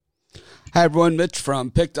Hi, everyone. Mitch from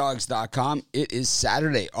PickDogs.com. It is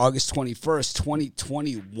Saturday, August 21st,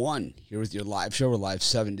 2021. Here with your live show. We're live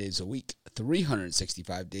 7 days a week,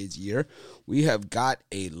 365 days a year. We have got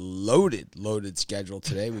a loaded schedule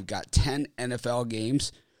today. We've got 10 NFL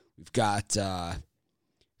games. We've got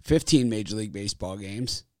 15 Major League Baseball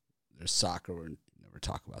games. There's soccer. We'll never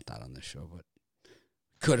talk about that on this show, but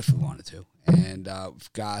could if we wanted to. And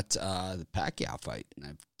we've got the Pacquiao fight. And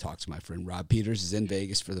I've talked to my friend Rob Peters. He's in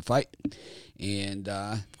Vegas for the fight. And,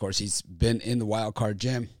 of course, he's been in the Wild Card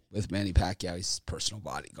Gym with Manny Pacquiao. He's his personal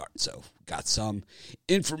bodyguard. So got some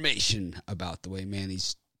information about the way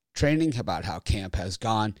Manny's training, about how camp has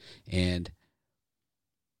gone, and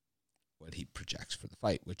what he projects for the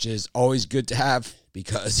fight, which is always good to have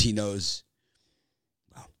because he knows,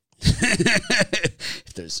 well,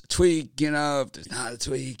 if there's a tweak, if there's not a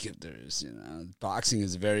tweak, if there's, boxing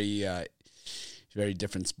is a very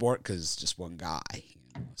different sport because it's just one guy.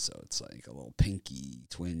 So it's like a little pinky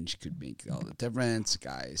twinge could make all the difference.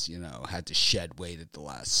 Guys, had to shed weight at the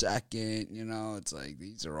last second. It's like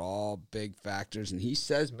these are all big factors. And he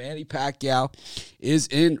says Manny Pacquiao is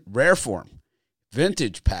in rare form,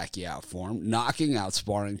 vintage Pacquiao form, knocking out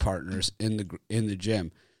sparring partners in the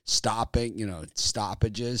gym, stopping,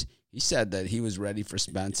 stoppages. He said that he was ready for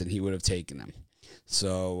Spence and he would have taken him.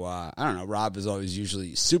 So, I don't know. Rob is always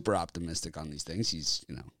usually super optimistic on these things. He's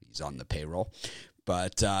on the payroll.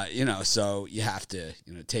 But, so you have to,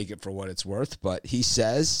 take it for what it's worth. But he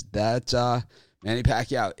says that Manny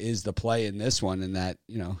Pacquiao is the play in this one and that,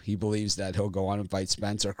 he believes that he'll go on and fight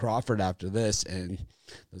Spence or Crawford after this. And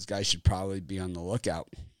those guys should probably be on the lookout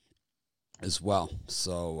as well.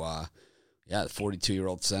 So, the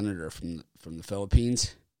 42-year-old senator from the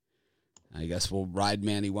Philippines. I guess we'll ride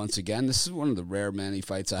Manny once again. This is one of the rare Manny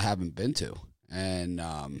fights I haven't been to. And,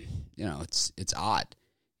 it's odd.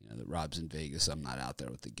 That Rob's in Vegas. I'm not out there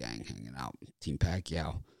with the gang hanging out, Team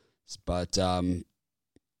Pacquiao. But, it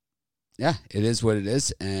is what it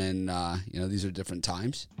is. And, these are different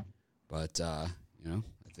times. But, I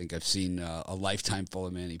think I've seen a lifetime full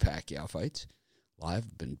of Manny Pacquiao fights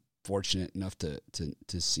live. Been fortunate enough to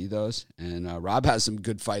see those. And Rob has some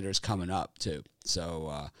good fighters coming up, too.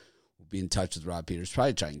 So, we'll be in touch with Rob Peters.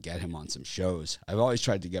 Probably try and get him on some shows. I've always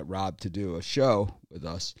tried to get Rob to do a show with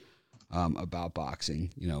us about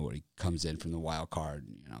boxing, where he comes in from the wild card,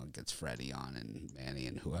 gets Freddie on and Manny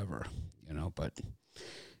and whoever, but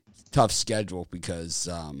it's a tough schedule because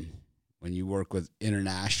when you work with in an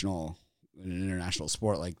international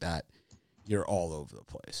sport like that, you're all over the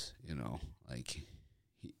place,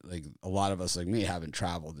 like a lot of us like me haven't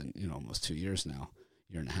traveled in, almost 2 years now,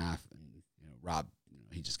 year and a half. And, Rob,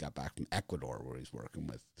 he just got back from Ecuador where he's working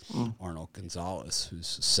with Arnold Gonzalez,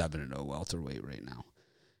 who's 7-0 welterweight right now.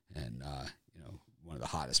 And, one of the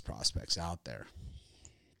hottest prospects out there.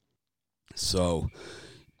 So,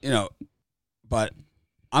 but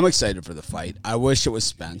I'm excited for the fight. I wish it was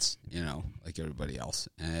Spence, like everybody else.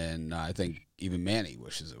 And I think even Manny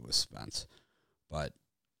wishes it was Spence. But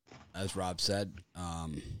as Rob said,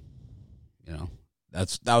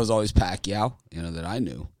 that was always Pacquiao, that I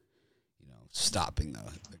knew, stopping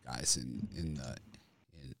the guys in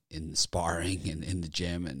the sparring and in the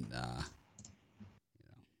gym and,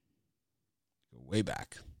 way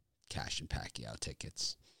back, cashing Pacquiao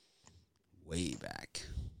tickets, way back.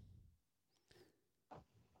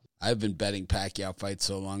 I've been betting Pacquiao fights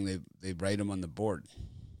so long they write them on the board.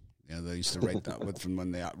 They used to write that from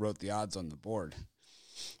when they wrote the odds on the board.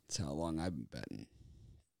 That's how long I've been betting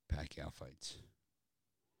Pacquiao fights.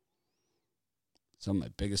 Some of my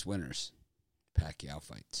biggest winners, Pacquiao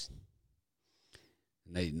fights.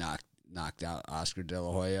 And they knocked out Oscar De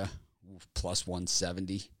La Hoya, plus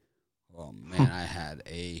 170. Oh, man, I had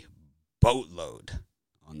a boatload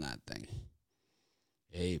on that thing.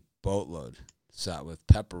 A boatload. Sat with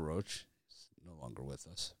Pepper Roach. He's no longer with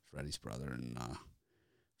us. Freddie's brother and a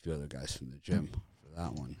few other guys from the gym for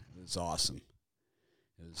that one. It was awesome.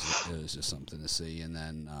 It was just something to see. And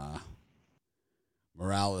then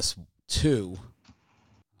Morales 2,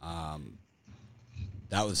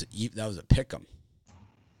 that was a pick'em.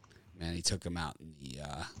 Man, he took him out in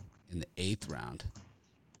the 8th round.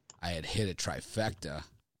 I had hit a trifecta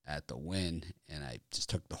at the win, and I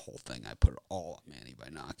just took the whole thing. I put it all on Manny by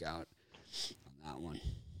knockout on that one.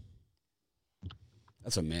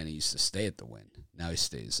 That's when Manny used to stay at the win. Now he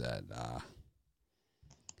stays at, what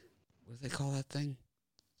do they call that thing?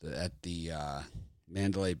 At the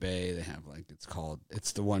Mandalay Bay, they have,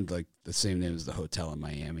 it's the one, the same name as the hotel in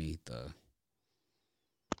Miami. I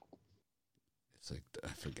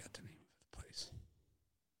forget the name of the place.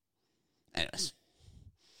 Anyways.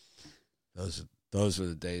 Those were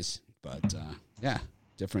the days. But,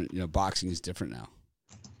 different. Boxing is different now.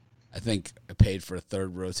 I think I paid for a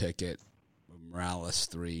third row ticket. Morales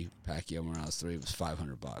 3, Pacquiao Morales 3 was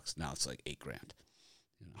 $500. Now it's like $8,000.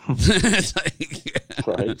 It's like,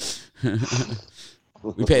 Right.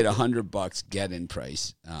 we paid $100 get-in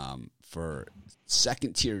price for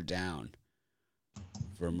second tier down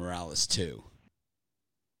for Morales 2.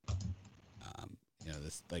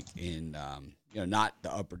 This like in not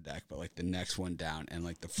the upper deck, but like the next one down, and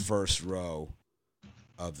like the first row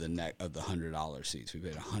of the $100 seats. We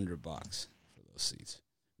paid $100 for those seats.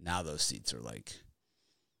 Now those seats are like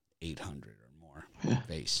 800 or more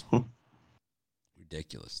base.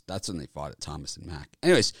 Ridiculous. That's when they fought at Thomas and Mack.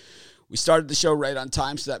 Anyways, we started the show right on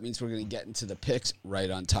time, so that means we're going to get into the picks right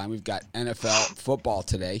on time. We've got NFL football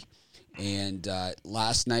today, and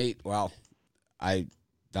last night, well, I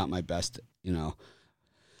got my best,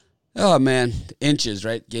 oh man, inches,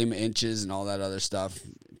 right? Game of inches and all that other stuff.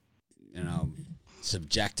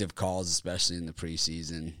 Subjective calls, especially in the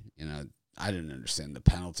preseason. I didn't understand the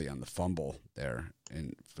penalty on the fumble there.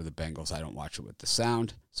 And for the Bengals, I don't watch it with the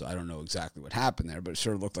sound, so I don't know exactly what happened there, but it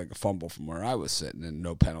sure looked like a fumble from where I was sitting, and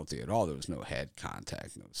no penalty at all. There was no head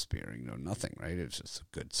contact, no spearing, no nothing, right? It was just a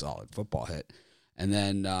good, solid football hit. And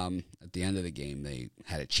then at the end of the game, they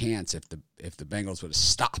had a chance. If the Bengals would have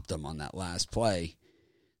stopped them on that last play,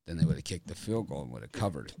 then they would have kicked the field goal and would have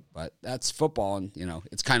covered. But that's football, and,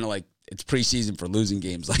 it's kind of like it's preseason for losing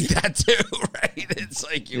games like that too, right? It's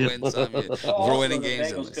like you win some, we're winning games.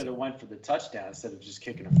 The Bengals could have went for the touchdown instead of just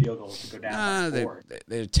kicking a field goal to go down.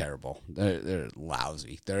 They're terrible. They're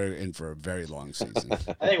lousy. They're in for a very long season.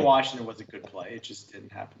 I think Washington was a good play. It just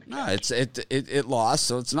didn't happen. No, it lost,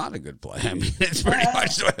 so it's not a good play. I mean, it's pretty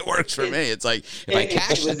much the way it works for me. It's like if I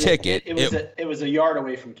cash the ticket, it was a yard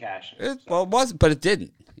away from cashing. Well, it wasn't, but it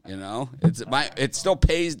didn't. It still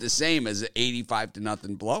pays the same as an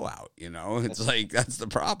 85-0 blowout. It's like that's the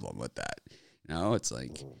problem with that. It's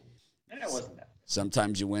like it wasn't that.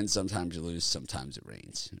 Sometimes you win, sometimes you lose, sometimes it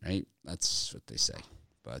rains. Right? That's what they say.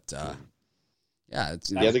 But yeah,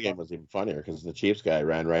 the other game was even funnier because the Chiefs guy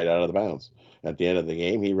ran right out of the bounds. At the end of the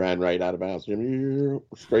game, he ran right out of bounds,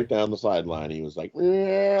 straight down the sideline. He was like,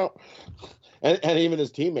 and even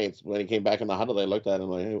his teammates, when he came back in the huddle, they looked at him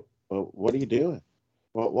like, hey, what are you doing?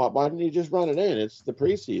 Well, why didn't you just run it in? It's the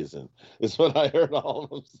preseason. Is what I heard all of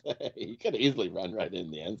them say. He could easily run right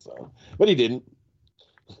in the end zone, but he didn't.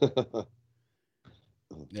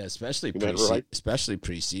 Yeah, especially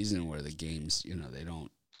preseason where the games, they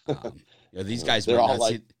don't. These guys they're all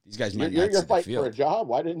like, these guys might you're not see the fighting field. for a job.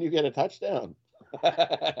 Why didn't you get a touchdown?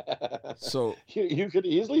 So you could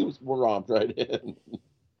easily romped right in.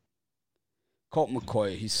 Colt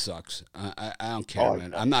McCoy, he sucks. I don't care,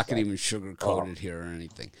 man. I'm not going to even sugarcoat it here or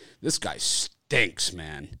anything. This guy stinks,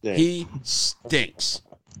 man. Yeah. He stinks.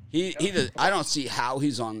 He does, I don't see how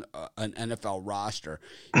he's on an NFL roster.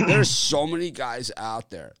 There's so many guys out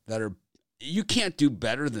there that are – you can't do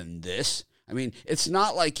better than this. I mean, it's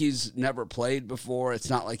not like he's never played before. It's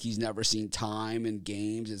not like he's never seen time in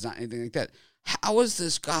games. It's not anything like that. How is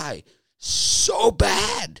this guy – so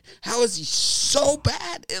bad? How is he so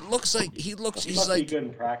bad? It looks like he's like good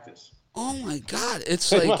in practice. Oh my God!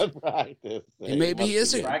 It's like maybe he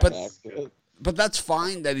isn't, but that's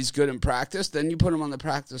fine that he's good in practice. Then you put him on the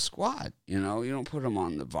practice squad. You don't put him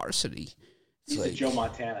on the varsity. He's like Joe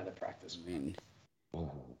Montana, the practice. I mean,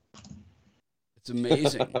 it's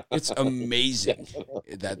amazing.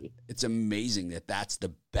 It's amazing that that's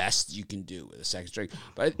the best you can do with a second string.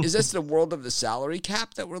 But is this the world of the salary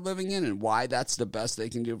cap that we're living in, and why that's the best they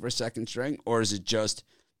can do for second string, or is it just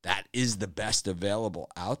that is the best available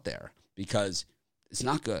out there? Because it's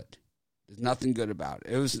not good. There's nothing good about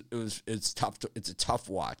it. It's tough. It's a tough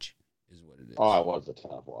watch, is what it is. Oh, it was a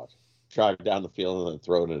tough watch. Drive down the field and then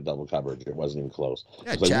throw it into double coverage. It wasn't even close.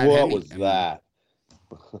 Yeah, like, what was that?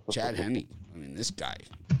 Chad Henne. I mean, this guy,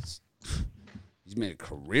 he's made a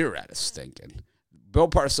career out of stinking. Bill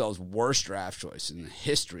Parcells' worst draft choice in the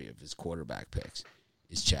history of his quarterback picks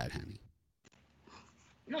is Chad Henne.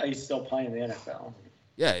 No, he's still playing in the NFL.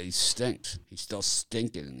 Yeah, he stinks. He's still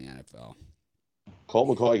stinking in the NFL. Colt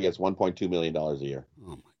McCoy gets $1.2 million a year.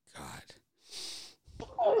 Oh, my God.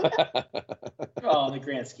 Well, in the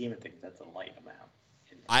grand scheme of things, that's a light amount.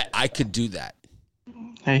 I could do that.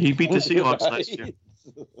 Hey, he beat the Seahawks last year.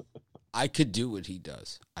 I could do what he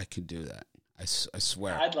does. I could do that. I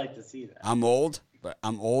swear. I'd like to see that. I'm old, but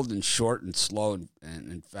I'm old and short and slow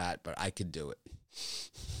and fat, but I could do it.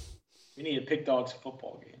 We need a Pick Dogs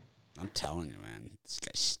football game. I'm telling you, man. This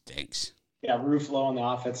guy stinks. Yeah, Ruffalo on the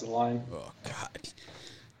offensive line. Oh, God.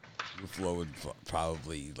 Ruffalo would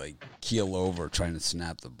probably, keel over trying to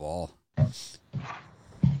snap the ball.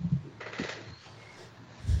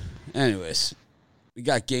 Anyways, we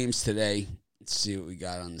got games today. Let's see what we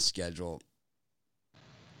got on the schedule.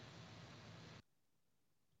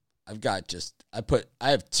 I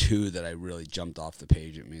have two that I really jumped off the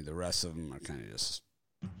page at me. The rest of them are kind of just,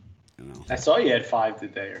 I saw you had 5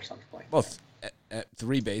 today or something like that. Well, at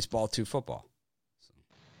 3 baseball, 2 football. So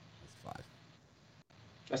that's 5.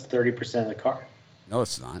 That's 30% of the card. No,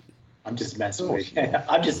 it's not. I'm just messing with you.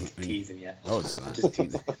 I'm just teasing you. No, it's not. I'm just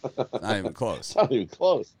teasing. Not even close. Not even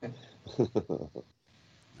close. Not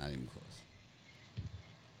even close.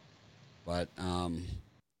 But,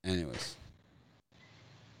 anyways.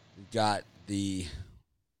 We got the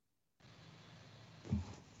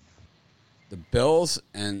Bills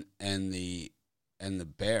and the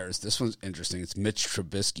Bears. This one's interesting. It's Mitch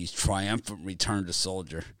Trubisky's triumphant return to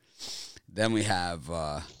Soldier. Then we have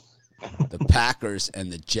the Packers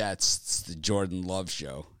and the Jets. It's the Jordan Love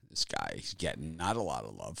show. This guy is getting not a lot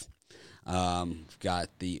of love. We've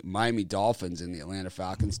got the Miami Dolphins and the Atlanta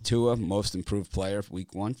Falcons. Tua, most improved player of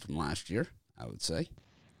week 1 from last year, I would say.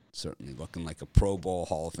 Certainly looking like a Pro Bowl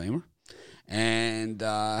Hall of Famer. And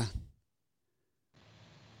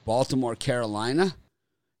Baltimore, Carolina.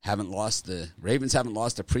 Ravens haven't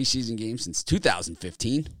lost a preseason game since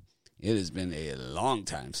 2015. It has been a long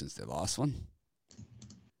time since they lost one.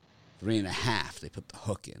 3.5. They put the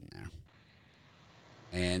hook in there.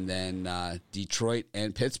 And then Detroit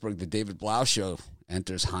and Pittsburgh, the David Blau show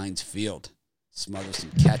enters Heinz Field. Smother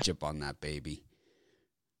some ketchup on that baby.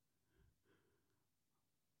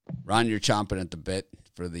 Ron, you're chomping at the bit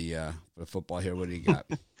for the football here. What do you got?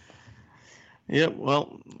 Yep,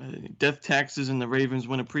 well, death taxes and the Ravens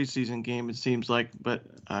win a preseason game, it seems like. But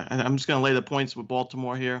I'm just going to lay the points with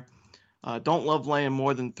Baltimore here. Don't love laying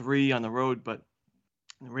more than 3 on the road, but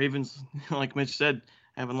the Ravens, like Mitch said,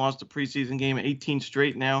 haven't lost a preseason game 18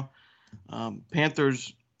 straight now.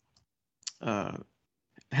 Panthers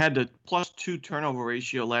had the +2 turnover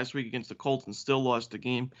ratio last week against the Colts and still lost the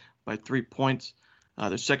game by 3 points.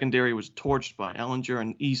 Their secondary was torched by Ellinger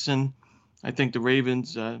and Eason. I think the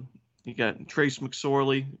Ravens, you got Trace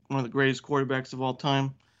McSorley, one of the greatest quarterbacks of all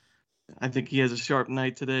time. I think he has a sharp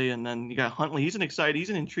night today. And then you got Huntley. He's an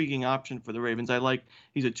intriguing option for the Ravens.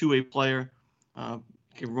 He's a two-way player.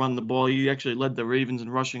 Can run the ball. He actually led the Ravens in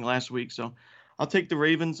rushing last week. So I'll take the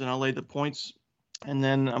Ravens and I'll lay the points. And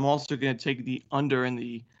then I'm also going to take the under in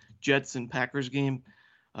the Jets and Packers game.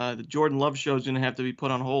 The Jordan Love show is going to have to be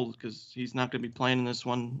put on hold because he's not going to be playing in this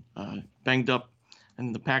one, banged up.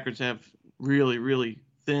 And the Packers have really, really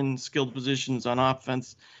thin skilled positions on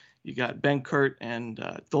offense. You got Ben Kurt and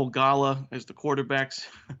Dolgala as the quarterbacks.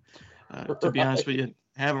 To be honest with you,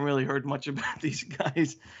 I haven't really heard much about these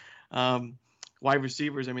guys. Wide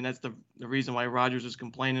receivers, I mean, that's the reason why Rodgers is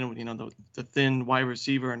complaining, the thin wide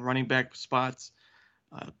receiver and running back spots.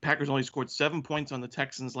 Packers only scored 7 points on the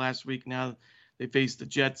Texans last week. Now they face the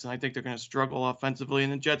Jets, and I think they're going to struggle offensively.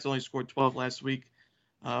 And the Jets only scored 12 last week.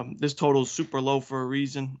 This total is super low for a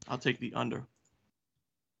reason. I'll take the under.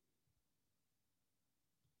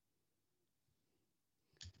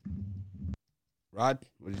 Rod,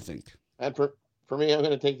 what do you think? And for me, I'm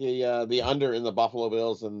going to take the under in the Buffalo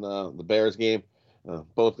Bills and the Bears game.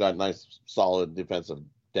 Both got nice, solid defensive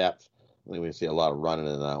depth. I think we see a lot of running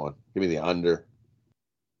in that one. Give me the under.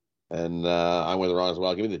 And I'm with Ron as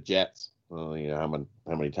well. Give me the Jets. How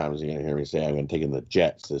many times are you going to hear me say I'm going to take in the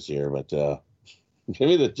Jets this year? But give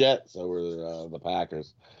me the Jets over the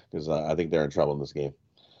Packers because I think they're in trouble in this game.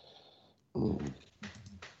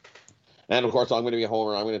 And, of course, I'm going to be a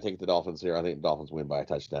homer. I'm going to take the Dolphins here. I think the Dolphins win by a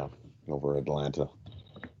touchdown over Atlanta.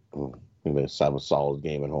 I think they have a solid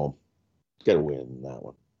game at home. Get a win in that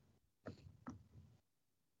one.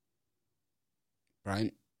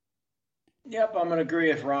 Brian? Yep, I'm going to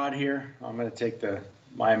agree with Rod here. I'm going to take the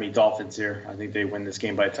Miami Dolphins here. I think they win this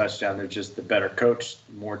game by a touchdown. They're just the better coach,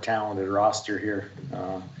 more talented roster here.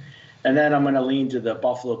 And then I'm going to lean to the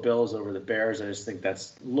Buffalo Bills over the Bears. I just think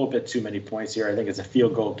that's a little bit too many points here. I think it's a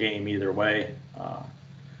field goal game either way.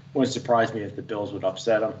 Wouldn't surprise me if the Bills would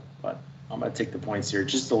upset them, but I'm going to take the points here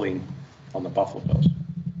just to lean on the Buffalo Bills.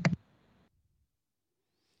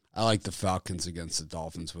 I like the Falcons against the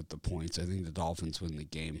Dolphins with the points. I think the Dolphins win the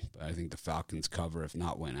game, but I think the Falcons cover, if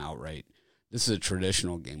not win outright. This is a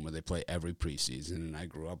traditional game where they play every preseason, and I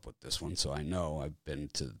grew up with this one, so I know. I've been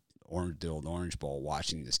to the old Orange Bowl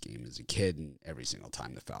watching this game as a kid, and every single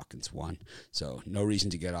time the Falcons won. So no reason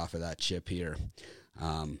to get off of that chip here.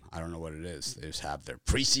 I don't know what it is. They just have their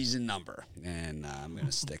preseason number, and I'm going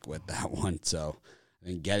to stick with that one. So I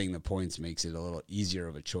think getting the points makes it a little easier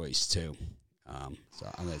of a choice, too. So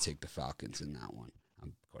I'm going to take the Falcons in that one.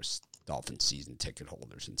 Of course, Dolphins season ticket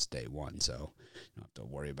holder since day one, so you don't have to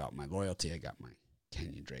worry about my loyalty. I got my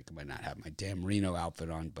Kenyon Drake. I might not have my Dan Marino outfit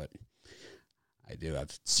on, but I do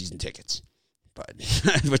have season tickets, but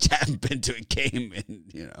which haven't been to a game in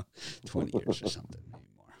 20 years or something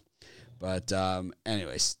anymore. But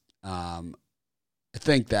anyways, I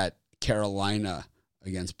think that Carolina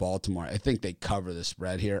against Baltimore, I think they cover the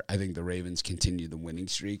spread here. I think the Ravens continue the winning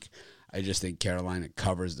streak. I just think Carolina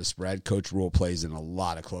covers the spread. Coach Rule plays in a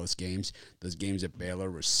lot of close games. Those games at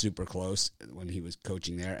Baylor were super close when he was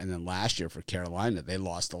coaching there. And then last year for Carolina, they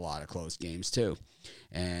lost a lot of close games too.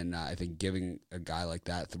 And I think giving a guy like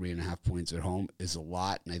that 3.5 points at home is a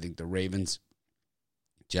lot. And I think the Ravens,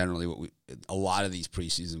 generally, a lot of these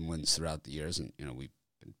preseason wins throughout the years, and we've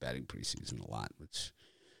been betting preseason a lot, which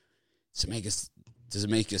does it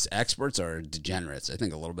make us experts or degenerates? I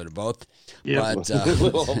think a little bit of both. Yeah.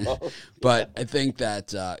 But I think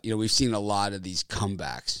that, we've seen a lot of these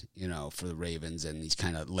comebacks, for the Ravens and these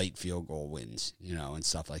kind of late field goal wins, and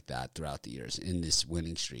stuff like that throughout the years in this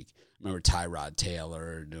winning streak. I remember Tyrod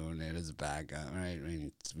Taylor doing it as a bad guy, right? I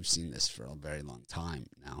mean, we've seen this for a very long time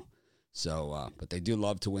now. So, but they do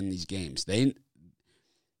love to win these games. They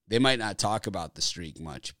might not talk about the streak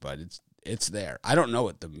much, but it's there. I don't know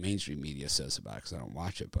what the mainstream media says about it because I don't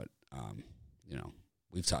watch it, but,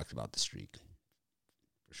 we've talked about the streak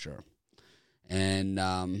for sure. And,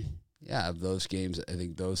 of those games, I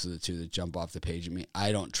think those are the two that jump off the page at me.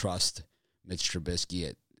 I don't trust Mitch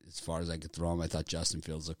Trubisky as far as I could throw him. I thought Justin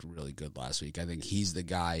Fields looked really good last week. I think he's the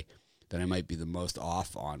guy that I might be the most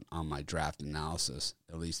off on my draft analysis,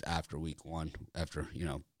 at least after week one, after,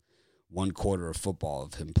 1 quarter of football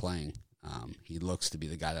of him playing. He looks to be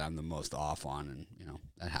the guy that I'm the most off on, and,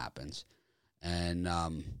 that happens. And,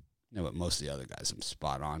 but most of the other guys I'm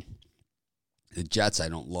spot on. The Jets, I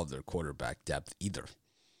don't love their quarterback depth either.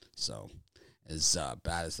 So as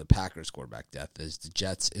bad as the Packers quarterback depth is, the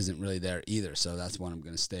Jets isn't really there either. So that's one I'm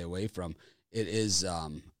going to stay away from. It is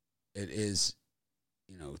the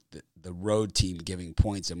road team giving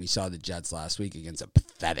points, and we saw the Jets last week against a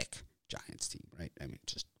pathetic Giants team, right? I mean,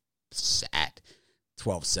 just sad.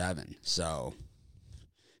 12-7. So,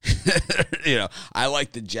 I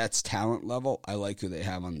like the Jets' talent level. I like who they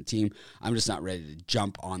have on the team. I'm just not ready to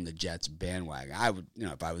jump on the Jets bandwagon. I would,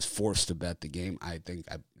 if I was forced to bet the game, I think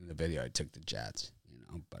in the video I took the Jets,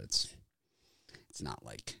 but it's not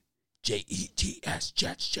like Jets,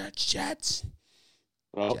 Jets.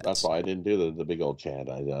 Well, Jets. That's why I didn't do the big old chant.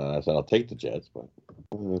 I said I'll take the Jets, but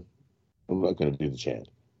I'm not going to do the chant.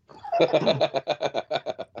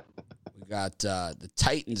 Got the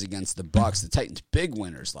Titans against the Bucs. The Titans big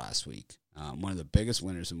winners last week. One of the biggest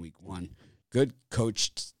winners in week 1. Good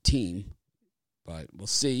coached team, but we'll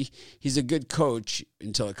see. He's a good coach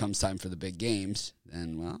until it comes time for the big games.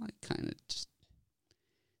 Then, it kind of just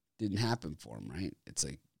didn't happen for him, right?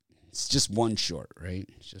 It's just one short, right?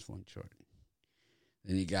 It's just one short.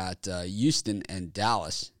 Then you got Houston and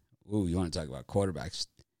Dallas. Ooh, you want to talk about quarterbacks?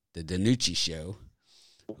 The DiNucci show.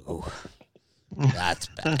 Ooh. That's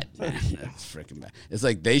bad, man. That's freaking bad. It's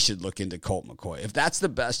like they should look into Colt McCoy. If that's the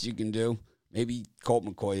best you can do, maybe Colt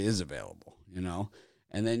McCoy is available,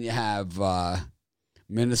 And then you have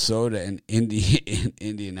Minnesota and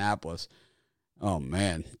Indianapolis. Oh,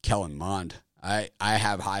 man, Kellen Mond. I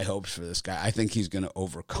have high hopes for this guy. I think he's going to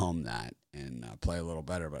overcome that and play a little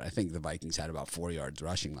better. But I think the Vikings had about 4 yards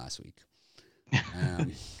rushing last week.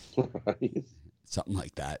 Something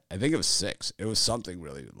like that. I think it was 6. It was something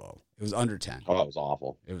really low. It was under 10. Oh, that was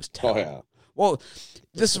awful. It was terrible. Oh, yeah. Well,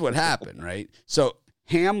 this is what happened, right? So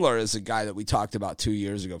Hamler is a guy that we talked about 2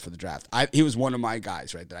 years ago for the draft. He was one of my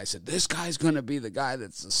guys, right, that I said, this guy's going to be the guy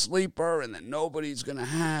that's a sleeper and that nobody's going to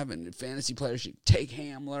have, and fantasy players should take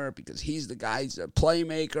Hamler because he's the guy, he's a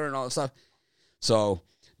playmaker and all this stuff. So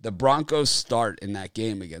the Broncos start in that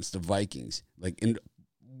game against the Vikings, like in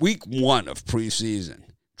week 1 of preseason.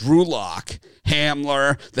 Drew Lock,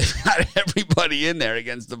 Hamler, they got everybody in there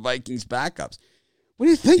against the Vikings backups. What do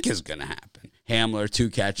you think is going to happen? Hamler, 2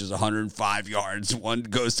 catches, 105 yards, 1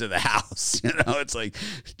 goes to the house. It's like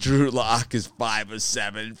Drew Lock is 5 of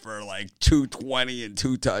 7 for like 220 and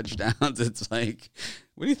 2 touchdowns. It's like,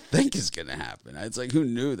 what do you think is going to happen? It's like, who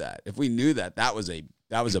knew that? If we knew that, that was a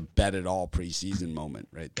bet it all preseason moment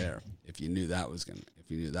right there. If you knew that was going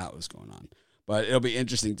on, but it'll be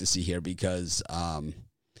interesting to see here because,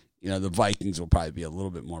 the Vikings will probably be a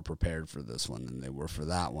little bit more prepared for this one than they were for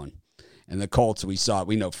that one. And the Colts, we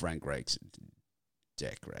know Frank Reich's a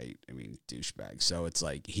dick, right? I mean, douchebag. So it's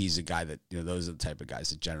like he's a guy that, those are the type of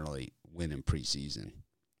guys that generally win in preseason,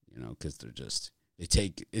 because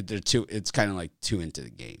it's kind of like too into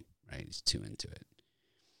the game, right? He's too into it.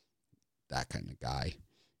 That kind of guy.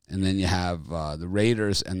 And then you have the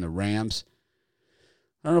Raiders and the Rams.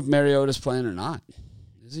 I don't know if Mariota's playing or not.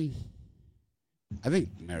 Is he? I think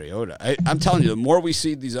Mariota. I'm telling you, the more we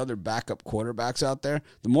see these other backup quarterbacks out there,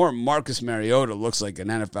 the more Marcus Mariota looks like an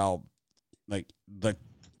NFL, like the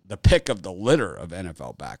pick of the litter of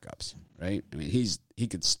NFL backups, right? I mean, he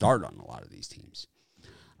could start on a lot of these teams.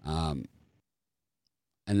 And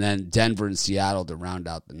then Denver and Seattle to round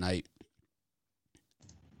out the night.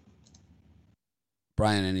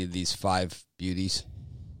 Brian, any of these 5 beauties?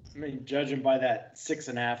 I mean, judging by that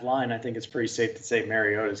 6.5 line, I think it's pretty safe to say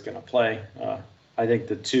Mariota is going to play. I think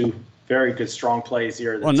the 2 very good, strong plays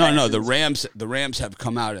here. Well, no. The Rams have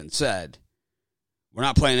come out and said we're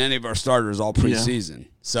not playing any of our starters all preseason. Yeah.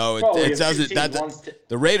 So it doesn't.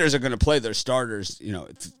 The Raiders are going to play their starters. You know,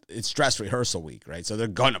 it's dress rehearsal week, right? So they're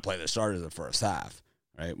going to play their starters the first half,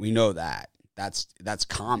 right? We know that. That's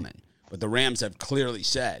common. But the Rams have clearly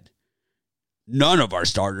said none of our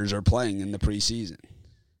starters are playing in the preseason.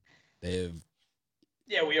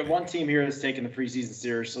 Yeah, we have one team here that's taking the preseason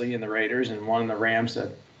seriously in the Raiders, and one in the Rams that,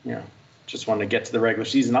 just want to get to the regular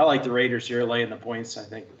season. I like the Raiders here laying the points. I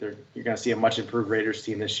think you're going to see a much improved Raiders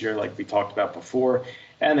team this year, like we talked about before.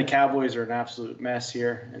 And the Cowboys are an absolute mess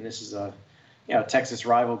here, and this is a Texas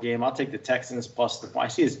rival game. I'll take the Texans plus the. I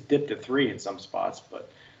see it's dipped to 3 in some spots,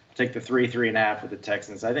 but I'll take the 3.5 with the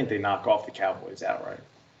Texans. I think they knock off the Cowboys outright.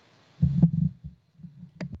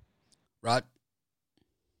 Rod?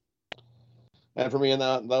 And for me in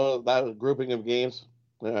that grouping of games,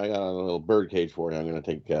 I got a little birdcage for you. I'm going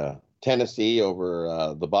to take Tennessee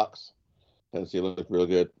over the Bucks. Tennessee looked real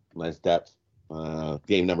good, nice depth.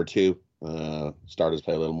 Game number 2, starters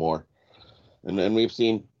play a little more, and then we've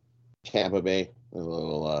seen Tampa Bay a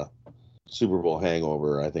little Super Bowl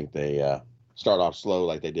hangover. I think they start off slow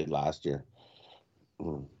like they did last year.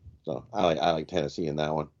 So I like Tennessee in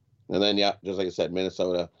that one. And then just like I said,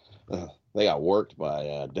 Minnesota. They got worked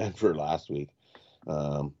by Denver last week.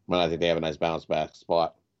 But I think they have a nice bounce back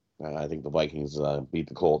spot. I think the Vikings beat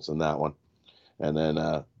the Colts in that one. And then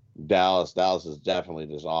Dallas is definitely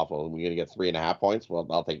just awful. We're going to get 3.5 points. Well,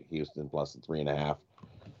 I'll take Houston plus the 3.5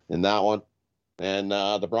 in that one. And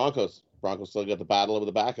the Broncos still got the battle of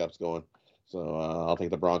the backups going. So I'll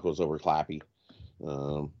take the Broncos over Clappy.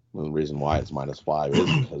 The reason why it's -5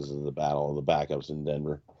 is because of the battle of the backups in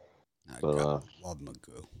Denver. Love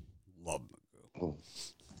Magoo. Love him.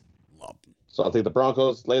 So I'll take the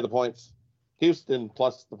Broncos, lay the points. Houston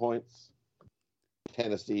plus the points.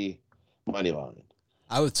 Tennessee, money line.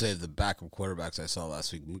 I would say the backup quarterbacks I saw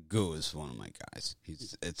last week, Magoo is one of my guys.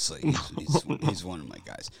 He's one of my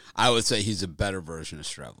guys. I would say he's a better version of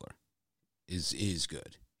Streveler. He's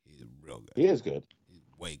good. He's real good. He is good. He's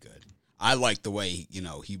way good. I like the way he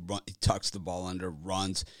tucks the ball under,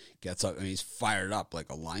 runs, gets up, and he's fired up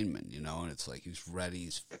like a lineman, and it's like he's ready,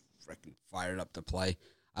 he's freaking fired up to play.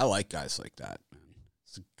 I like guys like that, man.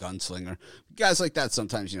 He's a gunslinger. Guys like that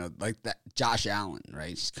sometimes, like that Josh Allen, right?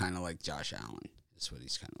 He's kind of like Josh Allen. That's what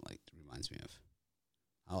he's kind of like. Reminds me of.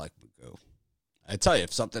 I like Magoo. I tell you,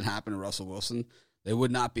 if something happened to Russell Wilson, they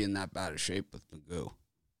would not be in that bad of shape with Magoo.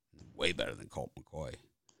 Way better than Colt McCoy.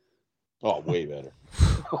 Oh, way better.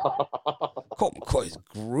 Colt McCoy is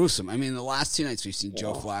gruesome. I mean, the last 2 nights we've seen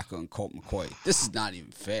Joe Flacco and Colt McCoy. This is not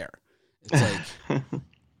even fair. It's like,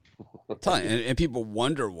 I'm telling you, and people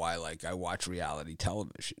wonder why, like, I watch reality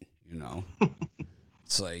television.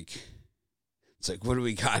 It's like, what do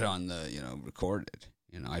we got on the, recorded?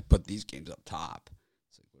 I put these games up top.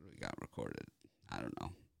 It's like, what do we got recorded? I don't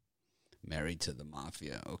know. Married to the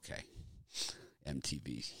Mafia. Okay.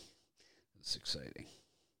 MTV. It's exciting.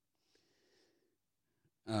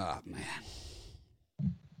 Oh, man.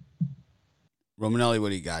 Romanelli, what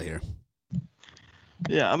do you got here?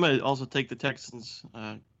 Yeah, I'm going to also take the Texans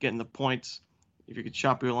getting the points. If you could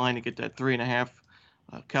shop your line to get that 3.5.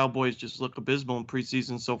 Cowboys just look abysmal in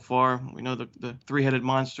preseason so far. We know the three-headed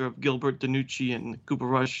monster of Gilbert, DiNucci, and Cooper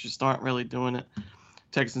Rush just aren't really doing it.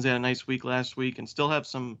 Texans had a nice week last week and still have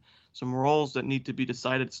some roles that need to be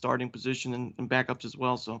decided, starting position and backups as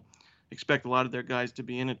well. So expect a lot of their guys to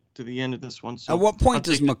be in it to the end of this one. So at what point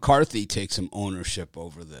does McCarthy take some ownership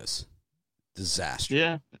over this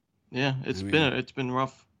disaster? Yeah, it's been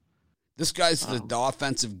rough. This guy's the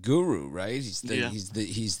offensive guru, right? He's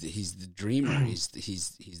the dreamer. He's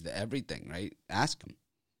the everything, right? Ask him,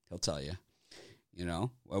 he'll tell you.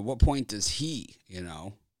 At what point does he,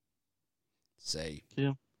 say?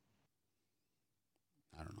 Yeah,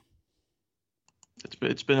 I don't know.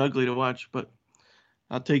 It's been ugly to watch, but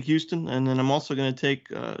I'll take Houston, and then I'm also going to take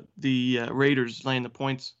the Raiders laying the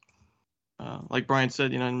points. Like Brian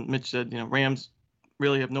said, and Mitch said, Rams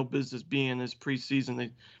really have no business being in this preseason. They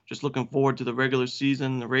just looking forward to the regular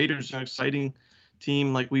season. The Raiders are an exciting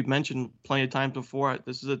team, like we've mentioned plenty of times before.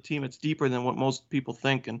 This is a team that's deeper than what most people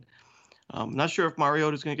think, and I'm not sure if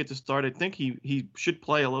Mariota is going to get to start. I think he should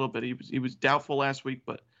play a little bit. He was doubtful last week,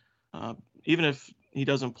 but even if he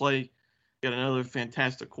doesn't play, got another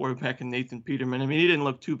fantastic quarterback in Nathan Peterman. I mean, he didn't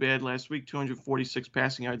look too bad last week. 246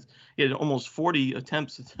 passing yards. He had almost 40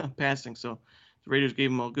 attempts at passing, so the Raiders gave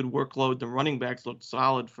him a good workload. The running backs looked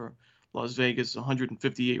solid for Las Vegas,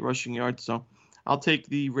 158 rushing yards. So I'll take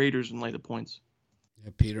the Raiders and lay the points. Yeah,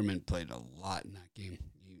 Peterman played a lot in that game.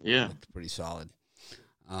 He looked pretty solid.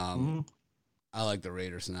 I like the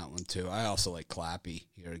Raiders in that one, too. I also like Clappy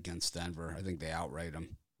here against Denver. I think they outright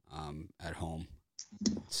them at home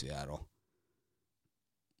in Seattle.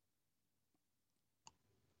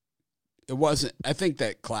 It wasn't. I think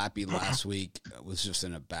that Clappy last week was just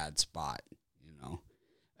in a bad spot, you know.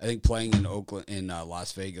 I think playing in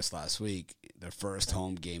Las Vegas last week, their first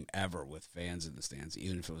home game ever with fans in the stands,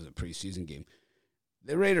 even if it was a preseason game,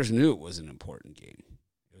 the Raiders knew it was an important game.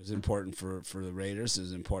 It was important for the Raiders. It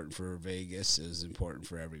was important for Vegas. It was important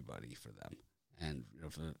for everybody, for them. And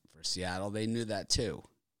for Seattle, they knew that too.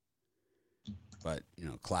 But,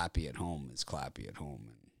 Clappy at home is Clappy at home.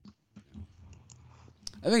 And,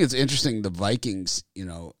 I think it's interesting, the Vikings,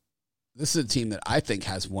 this is a team that I think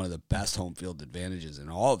has one of the best home field advantages in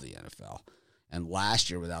all of the NFL. And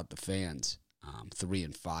last year, without the fans,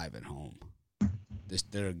 3-5 at home.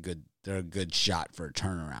 They're a good shot for a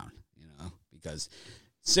turnaround, because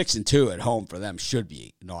 6-2 at home for them should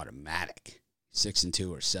be an automatic.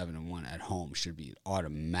 6-2 or 7-1 at home should be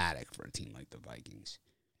automatic for a team like the Vikings.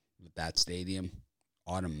 With that stadium,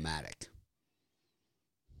 automatic.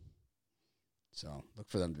 So look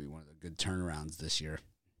for them to be one of the good turnarounds this year.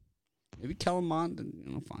 Maybe Kellen Mond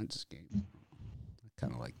finds his game. I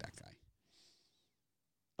kind of like that guy.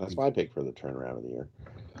 That's my pick for the turnaround of the year.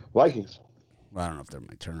 Vikings. Well, I don't know if they're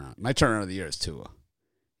my turnaround. My turnaround of the year is Tua.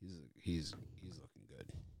 He's looking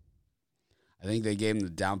good. I think they gave him the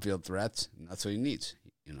downfield threats, and that's what he needs.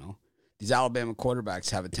 These Alabama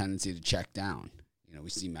quarterbacks have a tendency to check down. We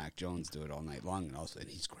see Mac Jones do it all night long, and all of a sudden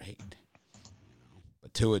he's great.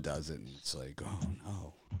 But Tua does it, and it's like, oh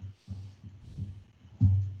no.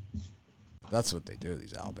 That's what they do,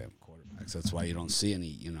 these Alabama quarterbacks. That's why you don't see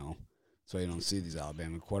any, that's why you don't see these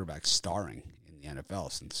Alabama quarterbacks starring in the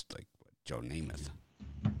NFL since, Joe Namath.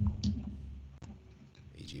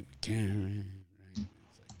 A.J. McCarron, right?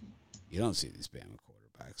 You don't see these Bama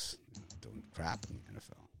quarterbacks doing crap in the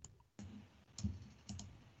NFL.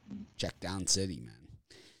 Check down city, man.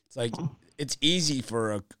 It's it's easy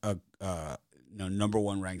for a number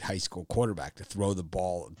one ranked high school quarterback to throw the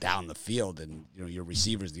ball down the field, and your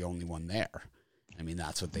receiver's the only one there. I mean,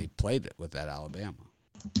 that's what they played it with at Alabama.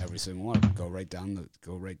 Every single one go right down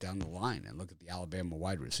the line, and look at the Alabama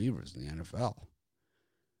wide receivers in the NFL.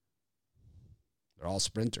 They're all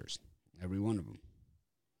sprinters, every one of them.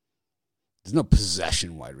 There's no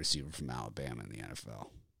possession wide receiver from Alabama in the NFL.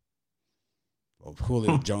 Well,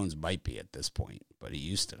 Julio Jones might be at this point, but he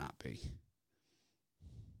used to not be.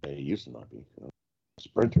 Yeah, he used to not be.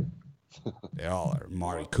 Sprinter. They all are.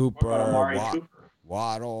 Amari Cooper,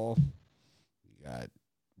 Waddle. You got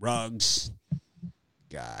Ruggs.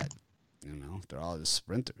 They're all just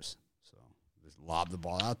sprinters. So just lob the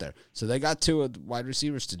ball out there. So they got two wide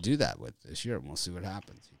receivers to do that with this year, and we'll see what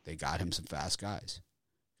happens. They got him some fast guys.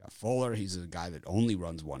 Got Fuller. He's a guy that only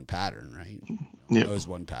runs one pattern, right? Yep. Knows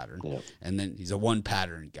one pattern. Yep. And then he's a one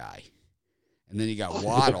pattern guy. And then you got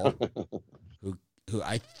Waddle, who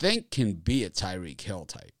I think can be a Tyreek Hill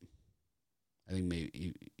type. I think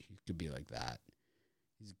maybe he could be like that.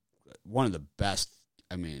 He's one of the best.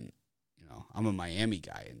 I mean, I'm a Miami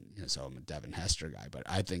guy, and so I'm a Devin Hester guy, but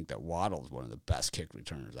I think that Waddle is one of the best kick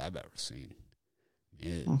returners I've ever seen. It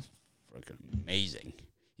is freaking amazing.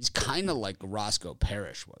 He's kind of like Roscoe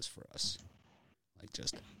Parrish was for us.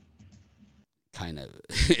 Just kind of,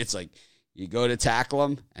 it's like you go to tackle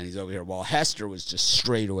him, and he's over here. While Hester was just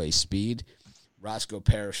straightaway speed, Roscoe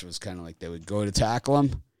Parrish was kind of like they would go to tackle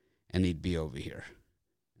him, and he'd be over here.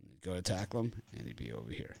 And they'd go to tackle him, and he'd be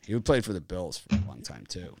over here. He would play for the Bills for a long time,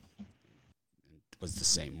 too. It was the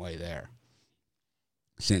same way there.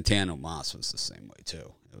 Santana Moss was the same way,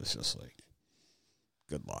 too. It was just like,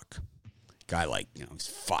 good luck. Guy he's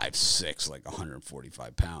 5'6",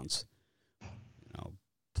 145 pounds,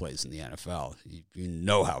 plays in the NFL. You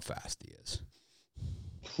know how fast he is.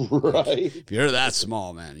 Right. If you're that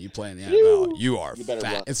small, man, you play in the NFL, you are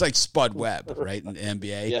fat. It's like Spud Webb, right, in the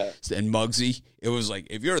NBA. Yeah. And Muggsy, it was like,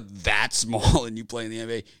 if you're that small and you play in the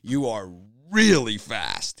NBA, you are really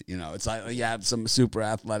fast. It's like you have some super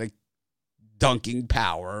athletic dunking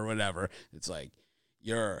power or whatever. It's like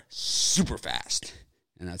you're super fast.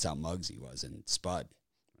 And that's how Muggsy was in Spud,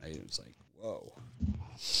 right? It was like, whoa.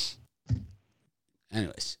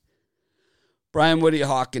 Anyways, Brian, what are you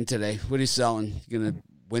hawking today? What are you selling? You going to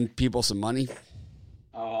win people some money?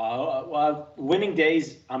 Well, winning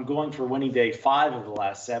days, I'm going for winning day 5 of the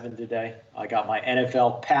last 7 today. I got my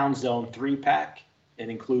NFL Pound Zone 3-pack. It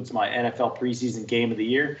includes my NFL preseason game of the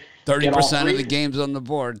year. 30% of the games on the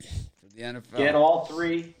board for the NFL. Get all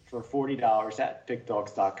 3 for $40 at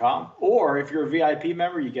pickdogs.com. Or if you're a VIP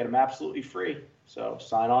member, you get them absolutely free. So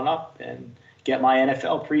sign on up and get my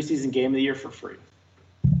NFL preseason game of the year for free.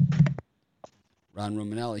 Ron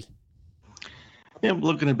Romanelli. Yeah, I'm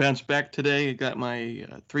looking to bounce back today. I got my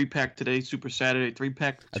 3-pack today, Super Saturday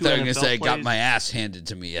 3-pack. I thought you were going to say I got my ass handed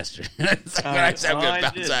to me yesterday. When I said I'm going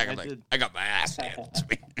to bounce back, I'm like, I got my ass handed to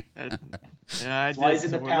me. Yeah, I did. Why is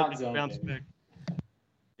it the Pound Zone? Back.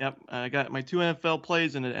 Yep, I got my 2 NFL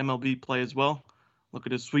plays and an MLB play as well.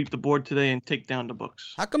 Looking to sweep the board today and take down the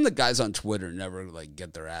books. How come the guys on Twitter never like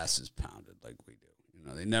get their asses pounded like we do? You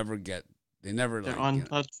know, they never They're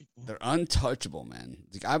untouchable. They're untouchable, man.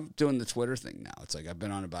 Like, I'm doing the Twitter thing now. It's like I've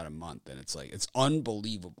been on about a month, and it's like it's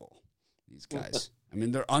unbelievable. These guys. I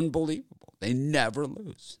mean, they're unbelievable. They never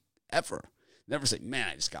lose ever. Never say, "Man,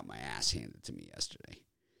 I just got my ass handed to me yesterday."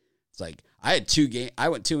 It's like I had 2 games. I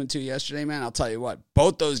went 2-2 yesterday, man. I'll tell you what.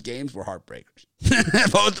 Both those games were heartbreakers.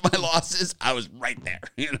 Both my losses, I was right there.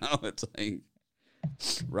 You know, it's like,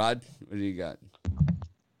 Rod, what do you got?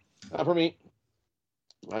 For me,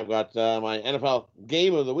 I've got my NFL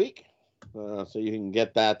game of the week. So you can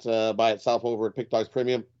get that by itself over at Pick Dogs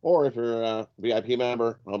Premium. Or if you're a VIP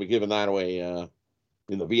member, I'll be giving that away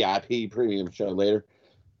in the VIP Premium show later.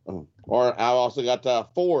 Or I've also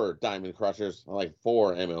got 4 Diamond Crushers, like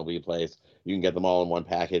 4 MLB plays. You can get them all in one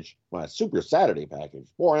package. My Super Saturday package,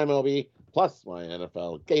 4 MLB plus my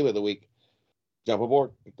NFL game of the week. Jump aboard,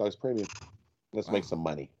 Pick Dogs Premium. Let's make some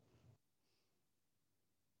money.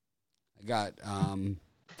 I got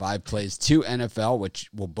 5 plays, 2 NFL, which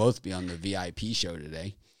will both be on the VIP show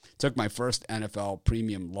today. Took my first NFL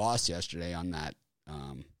premium loss yesterday on that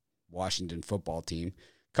Washington football team.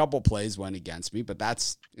 Couple plays went against me, but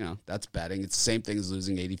that's betting. It's the same thing as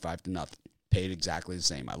losing 85-0. Paid exactly the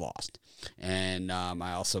same. I lost. And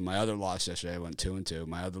my other loss yesterday, I went 2-2.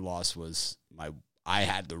 My other loss was I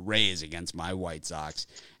had the Rays against my White Sox,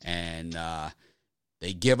 and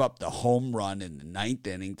they give up the home run in the 9th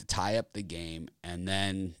inning to tie up the game, and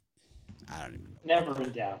then I don't even know. Never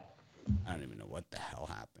in doubt. I don't even know what the hell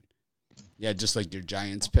happened. Yeah, just like your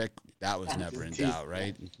Giants pick, that was never in doubt,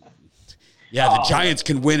 right? Yeah, the Giants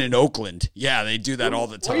can win in Oakland. Yeah, they do that all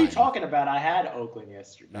the time. What are you talking about? I had Oakland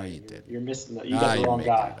yesterday. No, you did. You're missing you got the wrong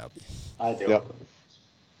guy. It up. I did. Yep.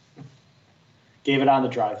 Gave it on the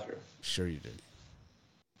drive-thru. Sure you did.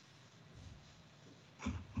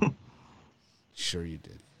 Sure you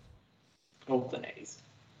did. Oakland A's.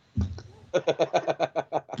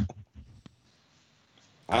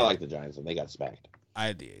 I like the Giants, and they got spanked. I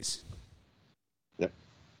had the A's. Yep.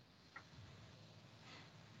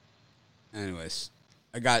 Anyways,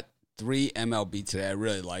 I got 3 MLB today. I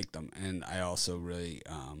really like them, and I also really,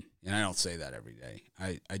 and I don't say that every day.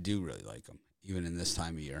 I do really like them, even in this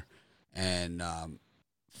time of year. And I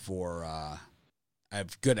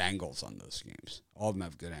have good angles on those games. All of them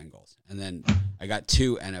have good angles. And then I got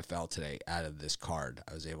 2 NFL today out of this card.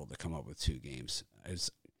 I was able to come up with 2 games.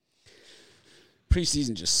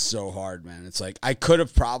 Preseason just so hard, man. It's like I could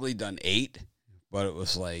have probably done 8, but it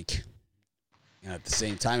was like, at the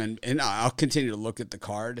same time, and I'll continue to look at the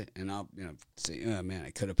card, and I'll say, oh man, I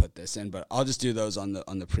could have put this in, but I'll just do those on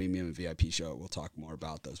the premium and VIP show. We'll talk more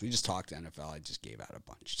about those. We just talked NFL. I just gave out a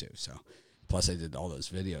bunch too. So plus I did all those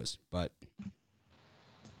videos, but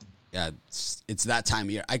yeah, it's that time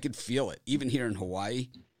of year. I could feel it even here in Hawaii.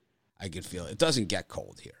 I could feel it. It doesn't get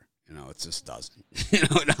cold here. It just doesn't.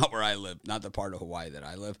 Not where I live, not the part of Hawaii that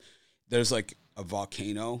I live. There's like a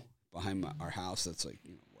volcano behind our house that's like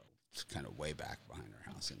it's kind of way back behind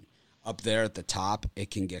our house, and up there at the top, it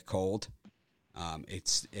can get cold.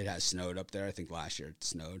 It has snowed up there. I think last year it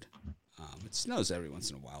snowed. It snows every once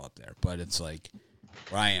in a while up there, but it's like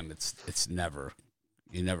where I am. It's never.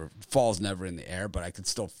 Fall's never in the air, but I can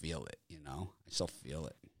still feel it. I still feel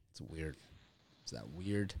it. It's weird. It's that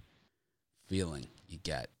weird feeling you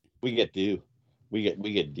get. We get dew. We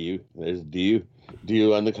get dew. There's dew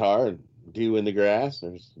on the car, and dew in the grass.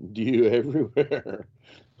 There's dew everywhere.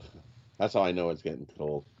 That's how I know it's getting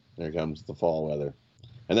cold. There comes the fall weather.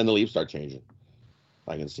 And then the leaves start changing.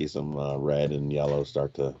 I can see some red and yellow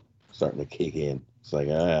starting to kick in. It's like,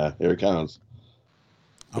 here it comes.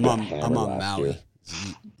 I'm on Maui.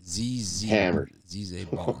 ZZ Hammered. ZZ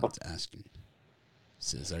Ball's asking.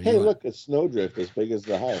 Says, hey, look, it's snowdrift as big as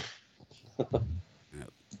the house.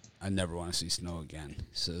 I never want to see snow again. He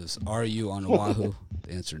says, are you on Oahu?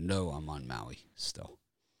 The answer, no, I'm on Maui still.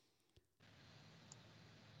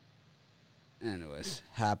 Anyways,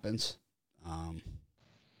 happens. How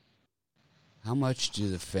much do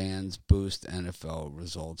the fans boost NFL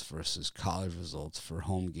results versus college results for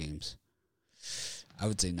home games? I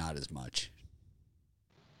would say not as much.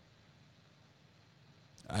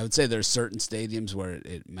 I would say there's certain stadiums where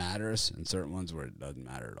it matters and certain ones where it doesn't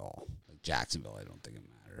matter at all. Like Jacksonville, I don't think it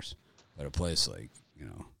matters. But a place like,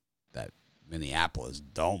 that Minneapolis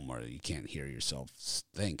Dome where you can't hear yourself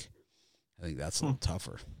think, I think that's a little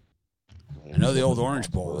tougher. I know the old Orange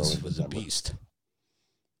Bowl was a beast.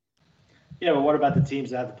 Yeah, but what about the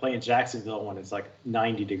teams that have to play in Jacksonville when it's like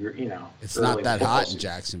 90 degrees, It's not that hot in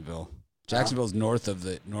Jacksonville. Jacksonville's north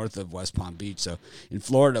of West Palm Beach. So in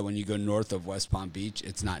Florida, when you go north of West Palm Beach,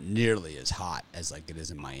 it's not nearly as hot as like it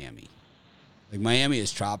is in Miami. Like Miami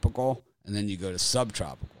is tropical, and then you go to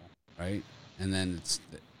subtropical, right? And then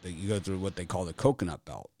you go through what they call the coconut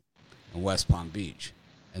belt in West Palm Beach.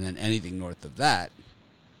 And then anything north of that,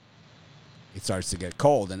 it starts to get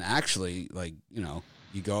cold. And actually,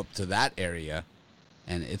 you go up to that area,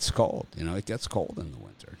 and it's cold. It gets cold in the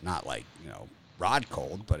winter. Not like, Rod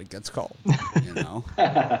cold, but it gets cold.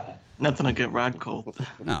 Nothing to get Rod cold.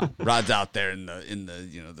 No, Rod's out there in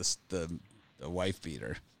the wife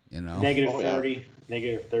beater. Negative 30,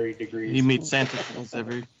 negative 30 degrees. You meet Santa Claus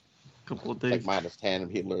every couple of days. Like minus 10,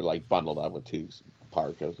 and people are like bundled up with two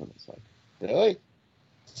parkas, and it's like, really?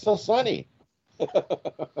 It's so sunny.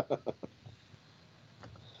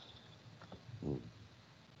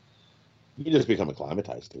 You just become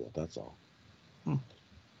acclimatized to it. That's all.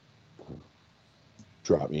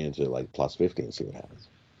 Drop me into like plus 50 and see what happens.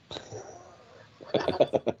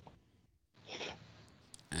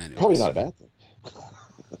 Probably not a bad thing.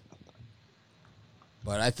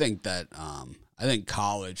 But I think that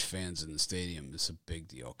college fans in the stadium is a big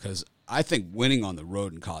deal because I think winning on the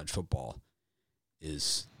road in college football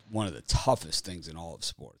is one of the toughest things in all of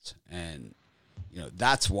sports. And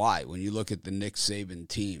that's why when you look at the Nick Saban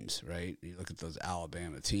teams, right? You look at those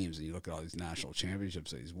Alabama teams and you look at all these national championships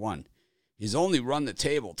that he's won. He's only run the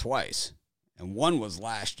table twice, and one was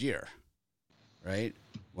last year, right?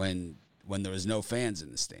 When there was no fans in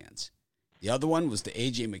the stands. The other one was the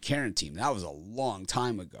A.J. McCarron team. That was a long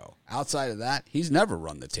time ago. Outside of that, he's never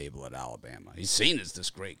run the table at Alabama. He's seen as this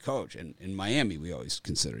great coach. And in Miami, we always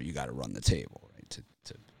consider you got to run the table, right,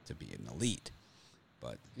 to be an elite.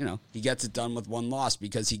 But, he gets it done with one loss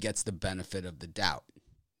because he gets the benefit of the doubt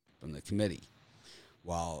from the committee.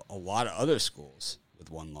 While a lot of other schools with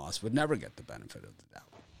one loss would never get the benefit of the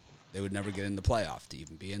doubt. They would never get in the playoff to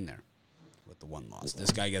even be in there with the one loss. This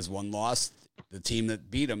guy gets one loss. The team that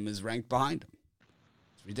beat him is ranked behind him.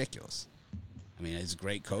 It's ridiculous. I mean, he's a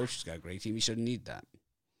great coach. He's got a great team. He shouldn't need that.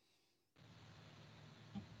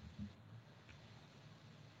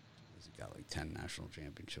 He's got like 10 national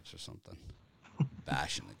championships or something.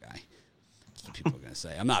 Bashing the guy. That's what people are going to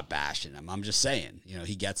say. I'm not bashing him. I'm just saying,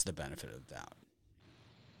 he gets the benefit of the doubt.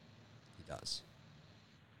 He does.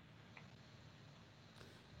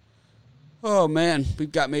 Oh, man.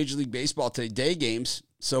 We've got Major League Baseball today, day games.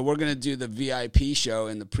 So we're going to do the VIP show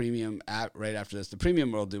in the premium app right after this. The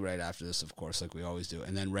premium we'll do right after this, of course, like we always do.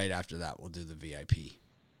 And then right after that, we'll do the VIP.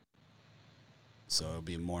 So it'll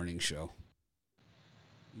be a morning show.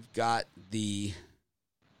 We've got the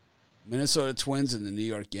Minnesota Twins and the New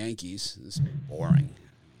York Yankees. This is boring.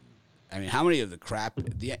 I mean, how many of the crap?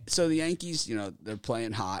 So the Yankees, they're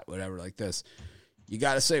playing hot, whatever, like this. You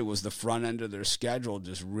got to say, was the front end of their schedule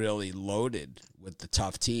just really loaded with the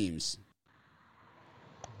tough teams?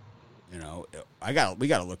 We got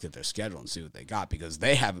to look at their schedule and see what they got because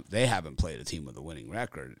they haven't played a team with a winning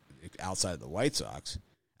record outside of the White Sox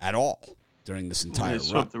at all during this entire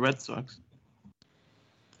run. The Red Sox.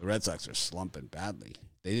 The Red Sox are slumping badly.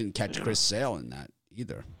 They didn't catch Chris Sale in that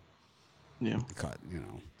either. Yeah,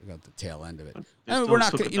 they got the tail end of it. I mean, we're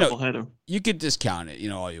not gonna, you could discount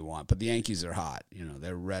it, all you want, but the Yankees are hot.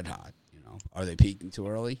 They're red hot. Are they peaking too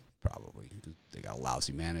early? Probably. They got a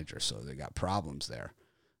lousy manager, so they got problems there.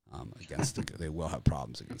 They will have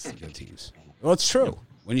problems against the good teams. Well, it's true.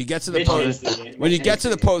 When you get to the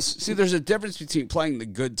post, see, there's a difference between playing the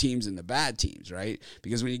good teams and the bad teams, right?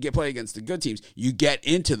 Because when you play against the good teams, you get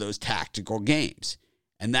into those tactical games.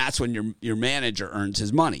 And that's when your manager earns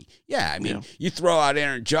his money. Yeah, I mean, you throw out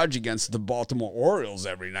Aaron Judge against the Baltimore Orioles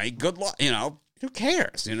every night. Good luck, who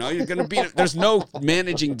cares? You're going to beat it. There's no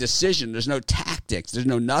managing decision. There's no tactics. There's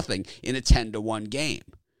no nothing in a 10-1 game.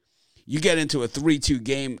 You get into a 3-2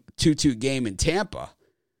 game, 2-2 game in Tampa,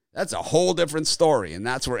 That's a whole different story, and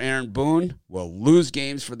that's where Aaron Boone will lose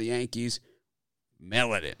games for the Yankees.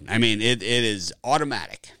 Mail it in. I mean, it is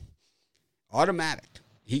automatic. Automatic.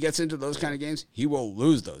 He gets into those kind of games, he will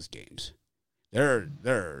lose those games. There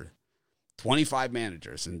are 25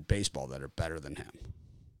 managers in baseball that are better than him.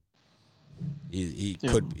 He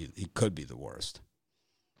could be the worst.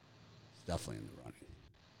 He's definitely in the running.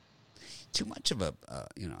 Too much of a,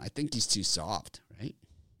 I think he's too soft, right?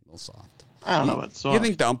 A little soft. I don't know about soft. You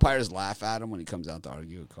think the umpires laugh at him when he comes out to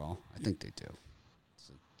argue a call? I think they do.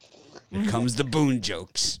 Here comes the Boone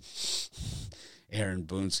jokes. Aaron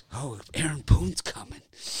Boone's coming.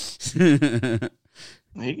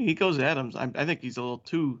 He goes at him. I think he's a little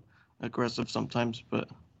too aggressive sometimes, but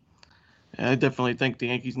I definitely think the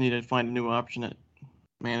Yankees need to find a new option at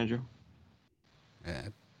manager.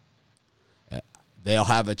 They'll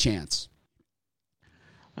have a chance.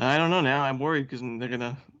 I don't know now. I'm worried because they're going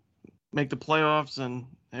to make the playoffs and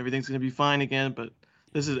everything's going to be fine again, but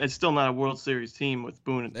it's still not a World Series team with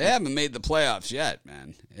Boone. They haven't made the playoffs yet,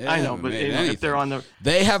 man. I know, but if they're on the...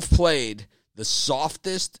 They have played the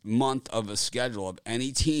softest month of a schedule of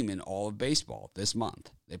any team in all of baseball this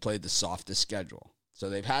month. They played the softest schedule. So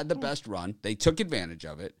they've had the best run. They took advantage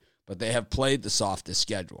of it, but they have played the softest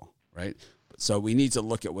schedule, right? So we need to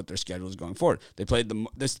look at what their schedule is going forward. They played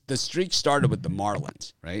the streak started with the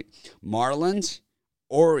Marlins, right? Marlins,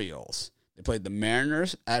 Orioles. They played the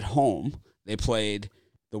Mariners at home. They played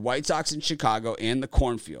the White Sox in Chicago and the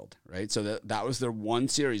Cornfield, right? So that was their one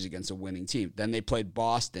series against a winning team. Then they played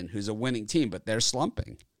Boston, who's a winning team, but they're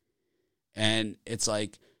slumping. And it's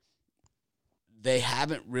like they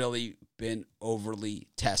haven't really been overly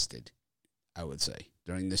tested, I would say,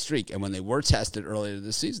 during the streak. And when they were tested earlier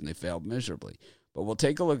this season, they failed miserably. But we'll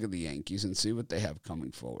take a look at the Yankees and see what they have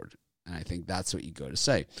coming forward. And I think that's what you go to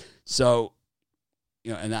say. So,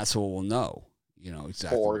 and that's what we'll know.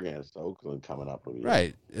 Exactly. 4 against Oakland coming up.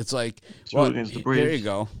 Right. It's like, against the Braves. There you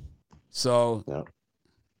go. So yeah.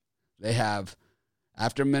 They have,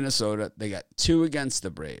 after Minnesota, they got 2 against the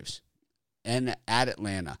Braves and at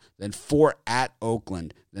Atlanta, then 4 at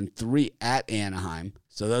Oakland, then 3 at Anaheim.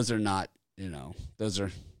 So those are not, those are,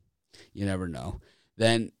 you never know.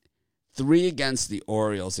 Then 3 against the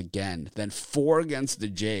Orioles again, then 4 against the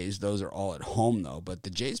Jays. Those are all at home, though. But the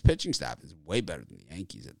Jays' pitching staff is way better than the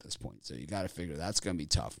Yankees at this point. So you got to figure that's going to be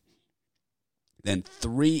tough. Then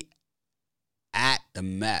 3 at the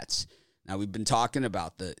Mets. Now, we've been talking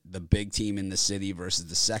about the big team in the city versus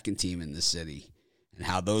the second team in the city and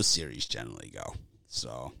how those series generally go.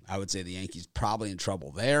 So I would say the Yankees probably in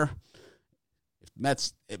trouble there. If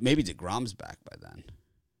Mets, maybe DeGrom's back by then.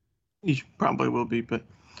 He probably will be, but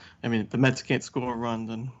I mean, if the Mets can't score a run,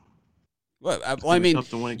 then I mean,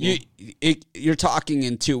 you're talking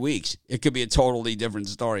in 2 weeks. It could be a totally different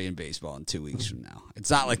story in baseball in 2 weeks from now. It's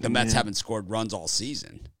not like the Mets haven't scored runs all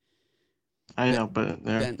season. I know, but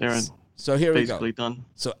they're so here basically we go. Done.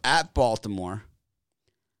 So at Baltimore,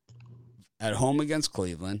 at home against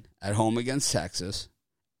Cleveland, at home against Texas.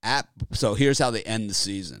 So here's how they end the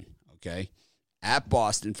season, okay? At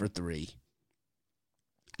Boston for 3,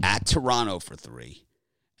 at Toronto for 3,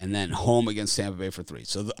 and then home against Tampa Bay for 3.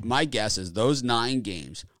 So my guess is those 9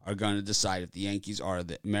 games are going to decide if the Yankees are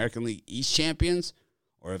the American League East champions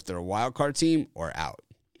or if they're a wild card team or out.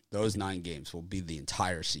 Those 9 games will be the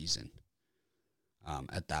entire season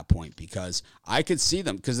at that point, because I could see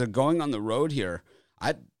them, because they're going on the road here.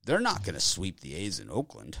 They're not going to sweep the A's in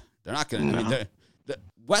Oakland. They're not going to. No. The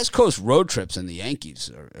West Coast road trips in the Yankees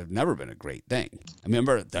have never been a great thing.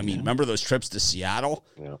 Remember those trips to Seattle?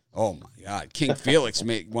 Yeah. Oh my God, King Felix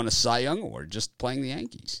won a Cy Young Award just playing the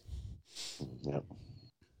Yankees. Yep.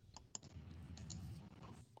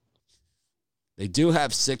 They do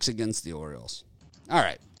have 6 against the Orioles. All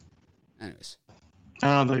right. Anyways.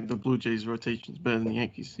 I don't think the Blue Jays rotation is better than the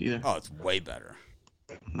Yankees either. Oh, it's way better.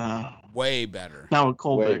 No. Way better. Not with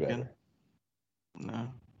Cole Way back in. better. No.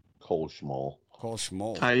 Cole Schmoll.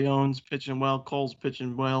 Tyone's pitching well. Cole's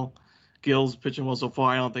pitching well. Gill's pitching well so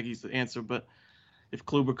far. I don't think he's the answer, but if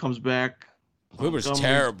Kluber comes back. Kluber's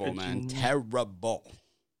terrible, man. Terrible.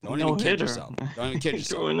 Don't even kid yourself. Don't even kid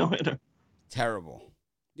yourself. No hitter. Terrible.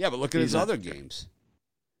 Yeah, but look at his other games.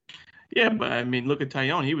 Yeah, but I mean, look at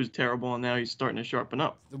Tyone. He was terrible, and now he's starting to sharpen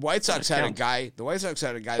up. The White Sox had a guy.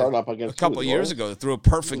 A couple years ago that threw a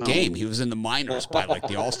perfect game. He was in the minors by like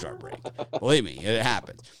the All-Star break. Believe me, it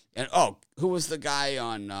happened. And who was the guy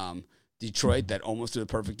on Detroit that almost did a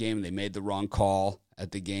perfect game and they made the wrong call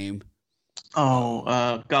at the game?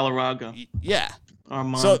 Galarraga. Yeah.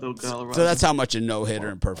 Armando Galarraga. So that's how much a no-hitter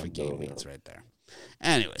and perfect game means right there.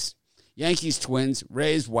 Anyways, Yankees, Twins,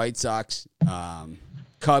 Rays, White Sox,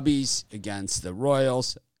 Cubbies against the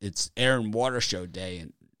Royals, it's air and water show day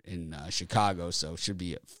in Chicago, so it should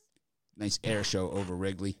be a nice air show over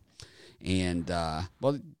Wrigley. And,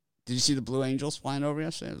 well, did you see the Blue Angels flying over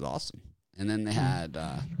yesterday? It was awesome. And then they had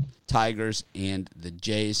Tigers and the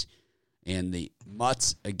Jays and the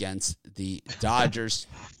Mutts against the Dodgers.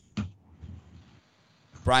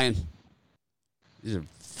 Brian, these are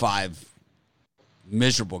 5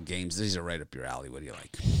 miserable games. These are right up your alley. What do you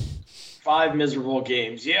like? 5 miserable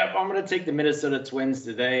games. Yep, I'm going to take the Minnesota Twins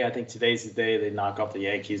today. I think today's the day they knock off the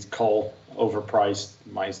Yankees. Cole, overpriced,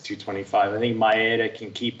 -225. I think Maeda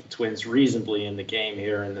can keep the Twins reasonably in the game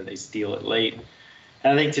here, and then they steal it late.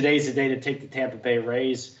 And I think today's the day to take the Tampa Bay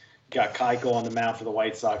Rays. Got Keuchel on the mound for the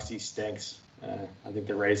White Sox. He stinks. I think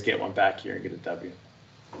the Rays get one back here and get a W.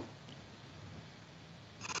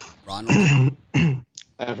 Ronald?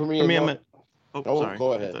 For me, I'm at. Oh, sorry.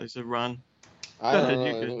 Go ahead. I said Ron. I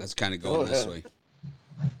don't know. That's kind of going this way.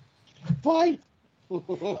 Fight.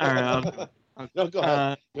 All right. No, go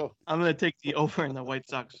ahead. Go. I'm going to take the over in the White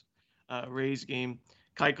Sox Rays game.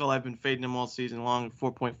 Keuchel, I've been fading him all season long.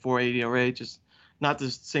 4.48 ERA, just not the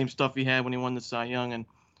same stuff he had when he won the Cy Young. And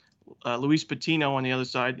Luis Patino on the other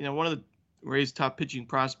side, one of the Rays' top pitching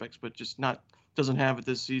prospects, but just doesn't have it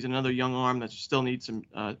this season. Another young arm that still needs some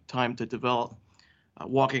time to develop.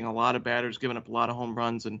 Walking a lot of batters, giving up a lot of home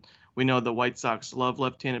runs, and we know the White Sox love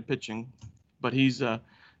left-handed pitching. But he's so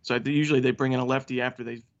usually they bring in a lefty after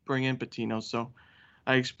they bring in Patino. So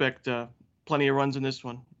I expect plenty of runs in this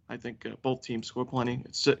one. I think both teams score plenty.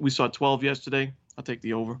 We saw 12 yesterday. I'll take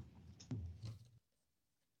the over.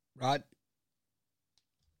 Rod?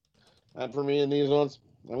 And for me in these ones,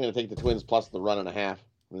 I'm going to take the Twins plus the 1.5.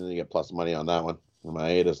 And then you get plus money on that one.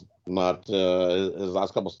 Maeda's not his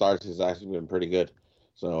last couple starts. He's actually been pretty good.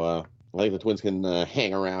 So I think the Twins can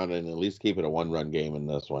hang around and at least keep it a 1-run game in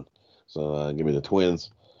this one. So give me the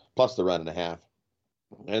Twins plus the 1.5.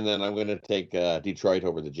 And then I'm going to take Detroit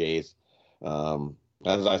over the Jays.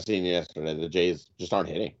 As I seen yesterday, the Jays just aren't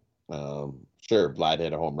hitting. Sure, Vlad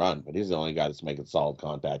hit a home run, but he's the only guy that's making solid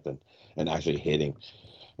contact and actually hitting.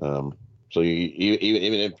 So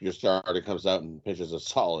even if your starter comes out and pitches a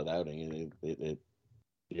solid outing,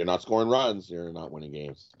 you're not scoring runs, you're not winning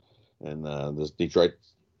games. And this Detroit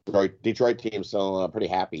team's still pretty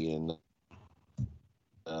happy, and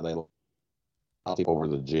I'll take over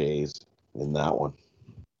the Jays in that one.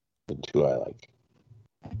 The 2 I like.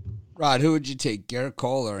 Rod, who would you take, Garrett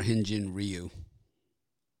Cole or Hyun-Jin Ryu?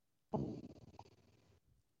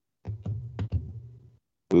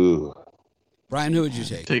 Ooh. Brian, who would you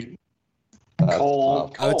take?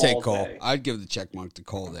 Cole. I would take Cole. I'd give the check mark to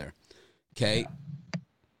Cole there. Okay.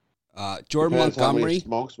 Jordan Depends how many Montgomery.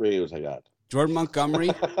 smokes Rios I got. Jordan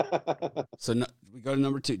Montgomery. So we go to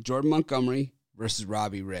number 2. Jordan Montgomery versus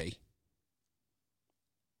Robbie Ray.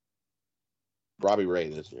 Robbie Ray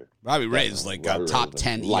this year. Robbie Ray is like a top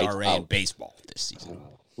 10 ERA in baseball this season.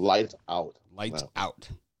 Lights out. Lights out.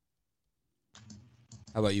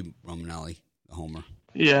 How about you, Romanelli, the homer?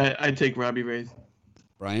 Yeah, I'd take Robbie Ray.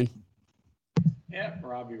 Brian? Yeah,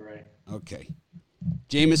 Robbie Ray. Okay.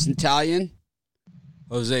 Jameson Taillon,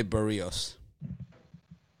 Jose Barrios.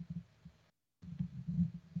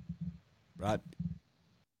 Rod?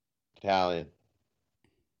 Italian.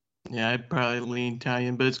 Yeah, I'd probably lean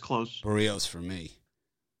Italian, but it's close. Barrios for me.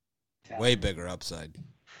 Way bigger upside.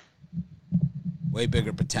 Way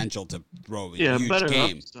bigger potential to throw a huge better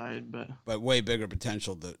game. Upside, but way bigger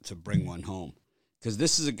potential to bring one home. Because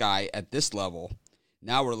this is a guy at this level.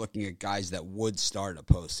 Now we're looking at guys that would start a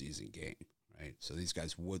postseason game, right? So these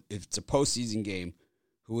guys would. If it's a postseason game,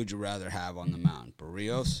 who would you rather have on the mound,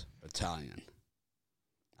 Barrios or Taillon?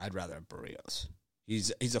 I'd rather have Barrios.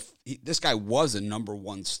 This guy was a number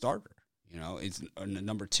 1 starter. He's a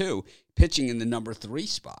number 2, pitching in the number 3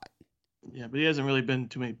 spot. Yeah, but he hasn't really been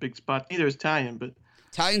too many big spots. Neither is Taillon, but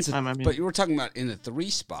Tallion's. But you were talking about in the 3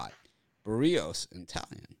 spot, Barrios and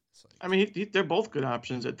Taillon. They're both good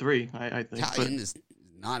options at 3. I think Taillon is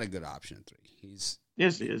not a good option at 3.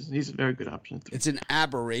 Yes, he is. He's a very good option at 3. It's an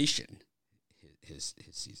aberration. His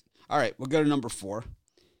season. All right, we'll go to number 4.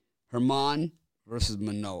 Herman versus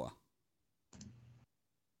Manoah.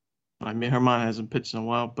 Herman hasn't pitched in a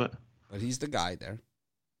while, but he's the guy there.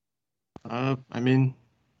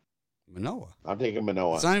 Manoah. I'm taking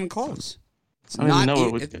Manoah. It's not even close. It's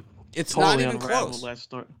it's not totally even close. Last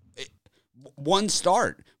start. One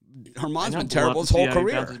start. Herman's been terrible his whole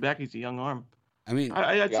career. He bounces back. He's a young arm.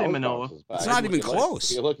 I'd say Manoah. It's not even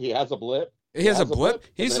close. Look, he has a blip. He has a blip.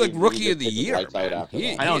 He's like rookie of the year. I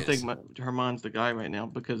don't think Herman's the guy right now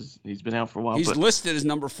because he's been out for a while. He's listed as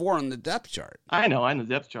number 4 on the depth chart. I know, on the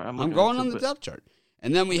depth chart. I'm going on the depth chart.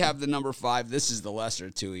 And then we have the number 5. This is the lesser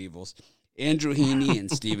of 2 evils. Andrew Heaney and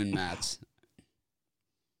Steven Matz.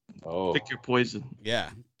 Oh, Pick your poison. Yeah,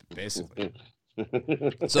 basically.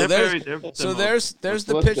 So there's the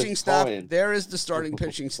Flip pitching this staff. coin. There is the starting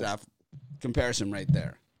pitching staff comparison right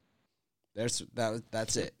there. That's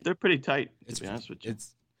it. They're pretty tight, to be honest with you.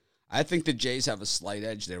 I think the Jays have a slight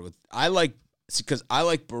edge there. Because I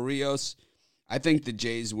like Barrios. I think the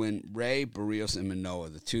Jays win Ray, Barrios, and Manoah,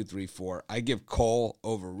 the 2, 3, 4. I give Cole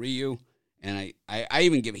over Ryu, and I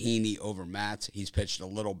even give Heaney over Matz. He's pitched a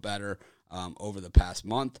little better over the past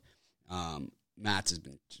month. Matz has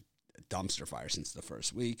been a dumpster fire since the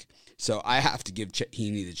first week. So I have to give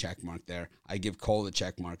Heaney the check mark there. I give Cole the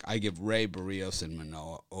check mark. I give Ray, Barrios, and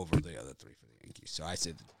Manoah over the other 3 for the Yankees. So I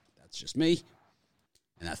say that's just me,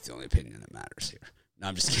 and that's the only opinion that matters here. No,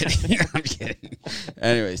 I'm just kidding. I'm kidding.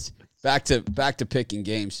 Anyways, back to picking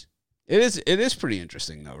games. It is pretty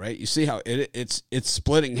interesting though, right? You see how it's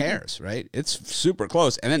splitting hairs, right? It's super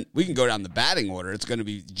close, and then we can go down the batting order. It's going to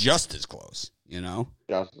be just as close, you know.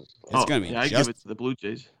 Just It's going to be. I give it to the Blue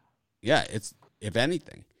Jays. Yeah, it's if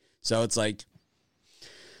anything. So it's like,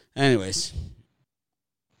 anyways.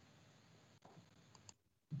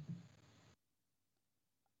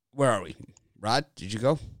 Where are we? Rod, did you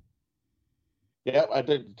go? yeah, I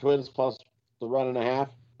took the Twins plus the 1.5,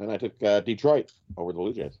 and I took Detroit over the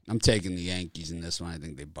Blue Jays. I'm taking the Yankees in this one. I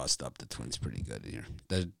think they bust up the Twins pretty good here.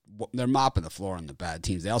 They're mopping the floor on the bad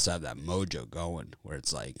teams. They also have that mojo going where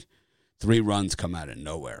it's like 3 runs come out of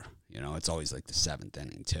nowhere. You know, it's always like the 7th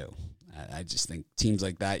inning too. I just think teams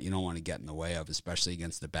like that you don't want to get in the way of, especially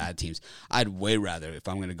against the bad teams. I'd way rather, if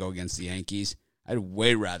I'm going to go against the Yankees, I'd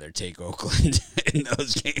way rather take Oakland in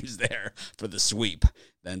those games there for the sweep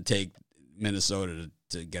than take Minnesota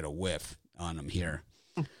to get a whiff on them here.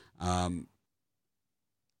 I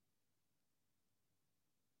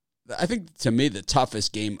think, to me, the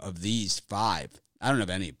toughest game of these 5, I don't have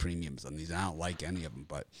any premiums on these. I don't like any of them,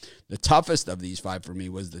 but the toughest of these 5 for me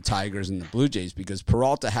was the Tigers and the Blue Jays because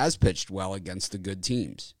Peralta has pitched well against the good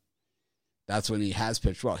teams. That's when he has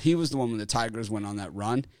pitched well. He was the one when the Tigers went on that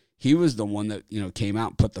run. He was the one that, came out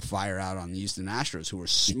and put the fire out on the Houston Astros, who were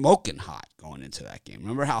smoking hot going into that game.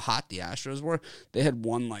 Remember how hot the Astros were? They had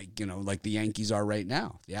won like the Yankees are right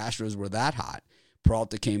now. The Astros were that hot.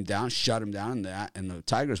 Peralta came down, shut him down, and the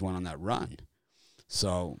Tigers went on that run.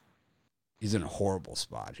 So he's in a horrible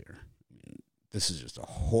spot here. I mean, this is just a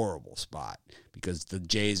horrible spot because the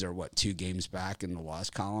Jays are, 2 games back in the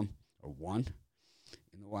loss column, or 1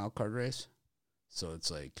 in the wild card race. So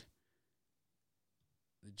it's like,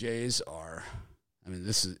 the Jays are,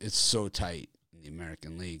 it's so tight in the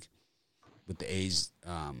American League with the A's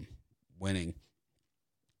winning.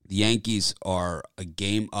 The Yankees are a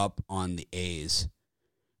game up on the A's,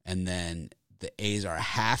 and then the A's are a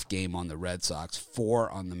half game on the Red Sox,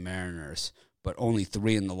 4 on the Mariners, but only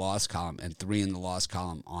 3 in the loss column and 3 in the loss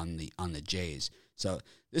column on the Jays. So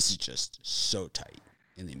this is just so tight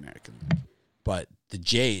in the American League. But the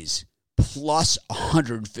Jays plus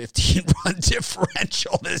 115 run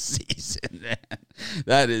differential this season, man.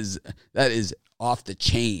 That is off the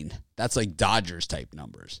chain. That's like Dodgers type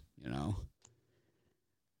numbers,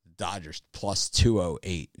 Dodgers plus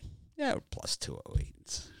 208. Yeah, plus 208.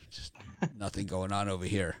 It's just nothing going on over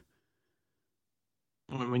here.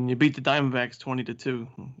 When you beat the Diamondbacks 20-2,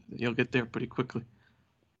 you'll get there pretty quickly.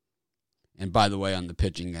 And by the way, on the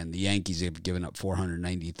pitching end, the Yankees have given up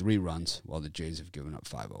 493 runs, while the Jays have given up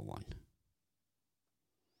 501.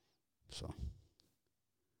 So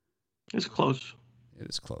it's close. It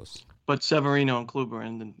is close. But Severino and Kluber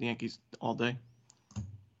and the Yankees all day.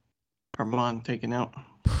 Herman taken out.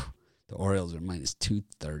 The Orioles are minus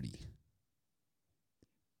 230.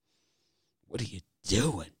 What are you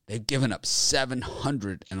doing? They've given up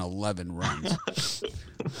 711 runs.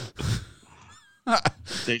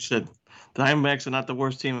 They said the Diamondbacks are not the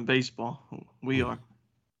worst team in baseball. We are.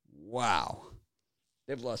 Wow.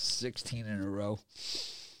 They've lost 16 in a row.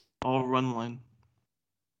 All run line.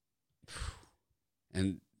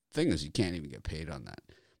 And the thing is, you can't even get paid on that.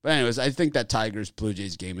 But anyways, I think that Tigers-Blue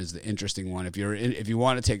Jays game is the interesting one. If you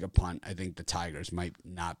want to take a punt, I think the Tigers might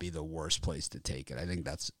not be the worst place to take it. I think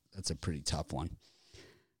that's a pretty tough one.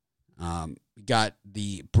 We got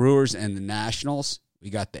the Brewers and the Nationals.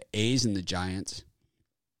 We got the A's and the Giants.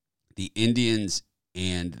 The Indians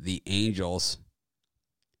and the Angels.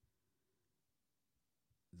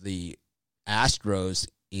 The Astros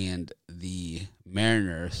and the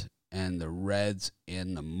Mariners, and the Reds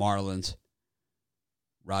and the Marlins.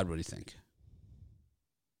 Rod, what do you think?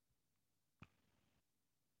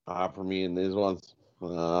 For me in these ones,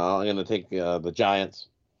 I'm going to take the Giants.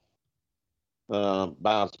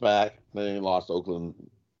 Bounce back. They lost Oakland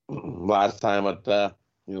last time at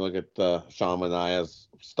You look at Sean Manaya's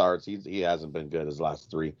starts. He hasn't been good his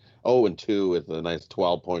last 3. 0-2 with a nice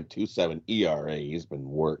 12.27 ERA. He's been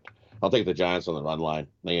worked. I'll take the Giants on the run line.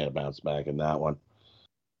 They got to bounce back in that one.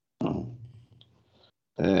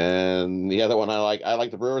 And the other one I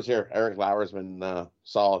like the Brewers here. Eric Lauer's been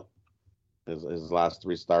solid his last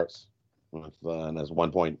 3 starts with and has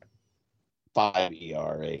 1.5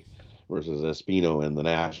 ERA versus Espino in the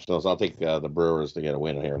Nationals. I'll take the Brewers to get a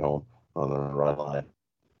win here at home on the run line.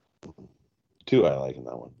 2 I like in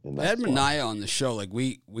that one. I had Manaea on the show. Like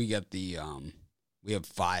we get the we have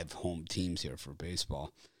 5 home teams here for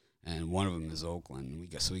baseball, and one of them is Oakland. We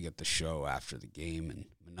get the show after the game, and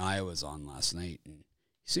Manaea was on last night, and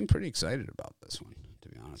he seemed pretty excited about this one. To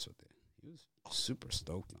be honest with you, he was super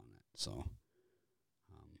stoked on it. So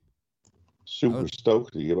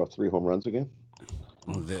stoked. Did you give up 3 home runs again?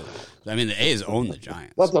 Well, the A's own the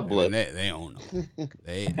Giants. That's a blip. They own them.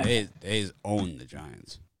 The A's own the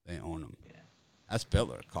Giants. They own them. Yeah. That's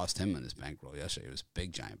Bittler. It cost him in his bankroll yesterday. He was a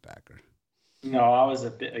big Giant backer. No, I was a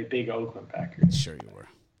big Oakland backer. Sure you were.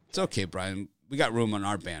 It's okay, Brian. We got room on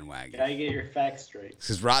our bandwagon. Gotta get your facts straight.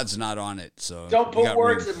 Because Rod's not on it, so don't put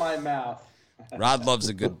words in my mouth. Rod loves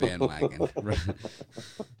a good bandwagon.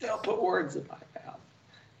 Don't put words in my mouth.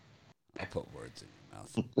 I'll put words in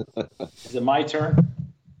your mouth. Is it my turn?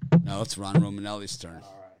 No, it's Ron Romanelli's turn.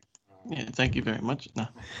 All right. Yeah, thank you very much. No.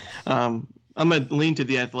 I'm going to lean to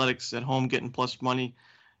the Athletics at home getting plus money.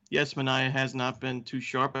 Yes, Manaea has not been too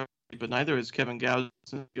sharp, but neither is Kevin Gauss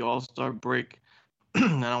since the All-Star break. I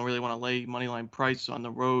don't really want to lay moneyline price on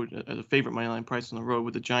the road, as a favorite moneyline price on the road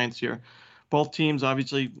with the Giants here. Both teams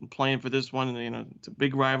obviously playing for this one. It's a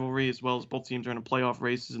big rivalry, as well as both teams are in a playoff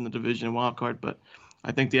races in the division and wild card. But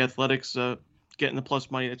I think the Athletics getting the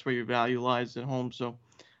plus money, that's where your value lies at home. So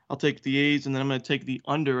I'll take the A's, and then I'm going to take the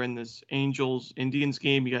under in this Angels-Indians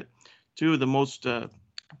game. You got 2 of the most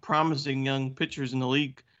promising young pitchers in the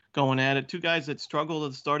league going at it. 2 guys that struggled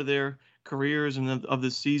at the start of their careers and of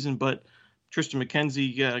this season, but Tristan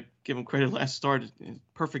McKenzie, give him credit, last start,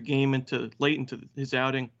 perfect game late into his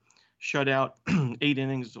outing, shutout, 8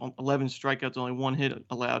 innings, 11 strikeouts, only 1 hit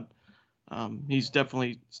allowed. He's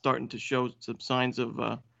definitely starting to show some signs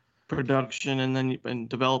of production and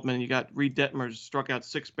development. You got Reed Detmers, struck out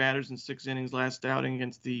 6 batters in 6 innings last outing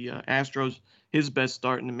against the Astros, his best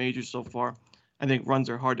start in the majors so far. I think runs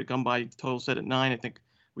are hard to come by. Total set at 9. I think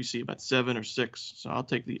we see about 7 or 6. So I'll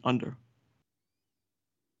take the under.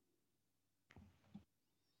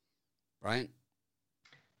 Brian?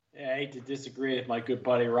 Yeah, I hate to disagree with my good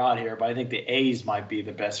buddy Rod here, but I think the A's might be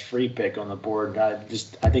the best free pick on the board. I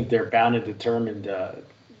think they're bound and determined to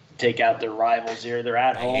take out their rivals here. They're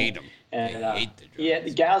at home. I hate them. And I hate the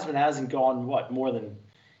the Gausman hasn't gone more than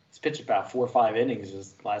he's pitched about 4 or 5 innings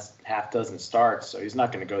his last half dozen starts, so he's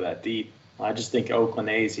not going to go that deep. I just think Oakland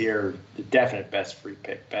A's here are the definite best free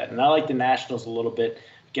pick bet, and I like the Nationals a little bit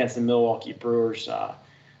against the Milwaukee Brewers.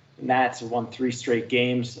 Nats have won 3 straight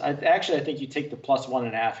games. I think you take the plus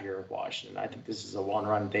 1.5 here with Washington. I think this is a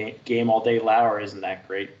 1-run game all day. Lauer isn't that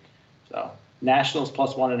great. So Nationals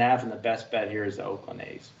plus 1.5, and the best bet here is the Oakland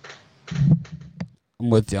A's.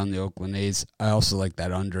 I'm with you on the Oakland A's. I also like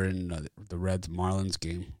that under in the Reds-Marlins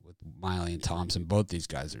game with Miley and Thompson. Both these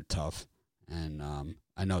guys are tough. And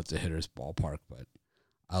I know it's a hitter's ballpark, but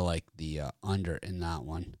I like the under in that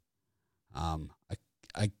one.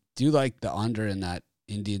 I do like the under in that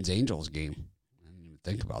Indians-Angels game. I didn't even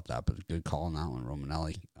think about that, but a good call on that one,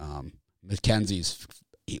 Romanelli.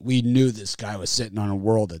 We knew this guy was sitting on a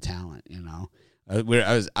world of talent,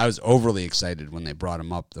 I was overly excited when they brought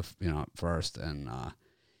him up at first, and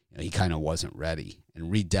he kind of wasn't ready.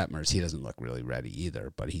 And Reed Detmers, he doesn't look really ready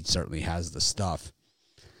either, but he certainly has the stuff.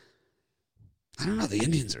 I don't know. The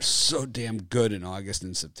Indians are so damn good in August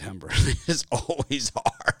and September. They just always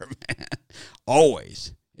are, man.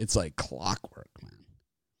 Always. It's like clockwork, man.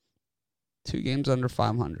 2 games under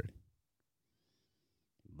 500.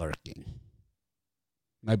 Lurking.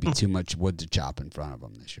 Might be too much wood to chop in front of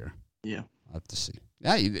them this year. Yeah. I'll have to see.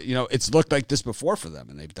 Yeah, it's looked like this before for them,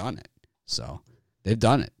 and they've done it. So they've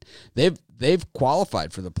done it. They've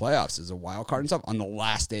qualified for the playoffs as a wild card and stuff on the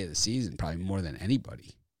last day of the season, probably more than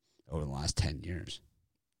anybody over the last 10 years.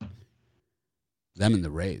 Them and the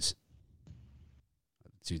Rays.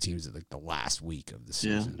 2 teams at the last week of the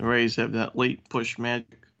season. Yeah, the Rays have that late push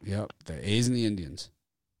magic. Yep, the A's and the Indians.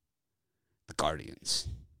 The Guardians.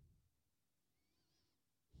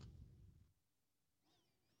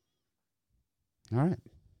 All right.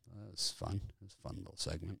 That was fun. It was a fun little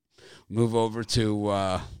segment. Move over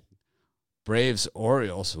to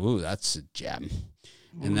Braves-Orioles. Ooh, that's a gem.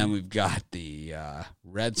 And then we've got the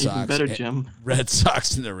Red Sox. Even better, Jim. Red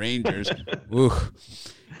Sox and the Rangers. Ooh.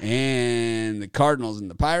 And the Cardinals and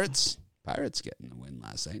the Pirates. Pirates getting the win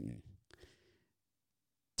last night. And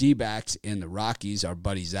D-backs and the Rockies, our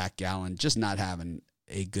buddy Zach Gallen, just not having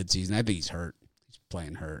a good season. I think he's hurt. He's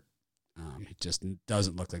playing hurt. He just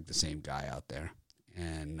doesn't look like the same guy out there.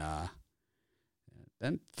 And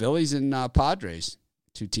then Phillies and Padres,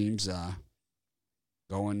 two teams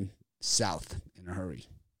going south in a hurry.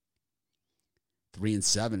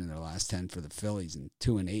 3-7 in their last 10 for the Phillies and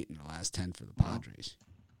 2-8 in their last 10 for the Padres.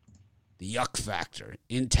 The yuck factor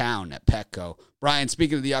in town at Petco. Brian,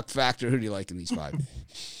 speaking of the yuck factor, who do you like in these five?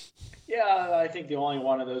 Yeah, I think the only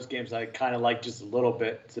one of those games I kind of like just a little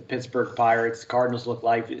bit is the Pittsburgh Pirates. Cardinals look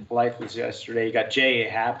lifeless yesterday. You got J.A.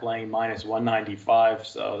 Happ laying -195.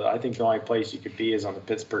 So I think the only place you could be is on the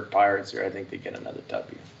Pittsburgh Pirates here. I think they get another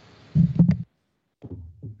W.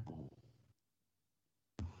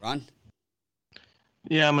 Ron?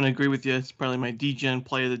 Yeah, I'm going to agree with you. It's probably my D-Gen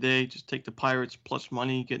play of the day. Just take the Pirates plus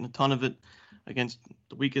money, getting a ton of it against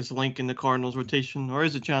the weakest link in the Cardinals rotation. Or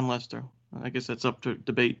is it John Lester? I guess that's up to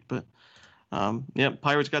debate. But, yeah,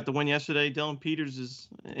 Pirates got the win yesterday. Dylan Peters is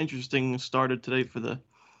interesting started today for the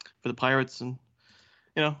Pirates. And,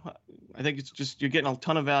 you know, I think it's just you're getting a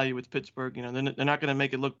ton of value with Pittsburgh. You know, they're not going to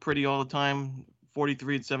make it look pretty all the time,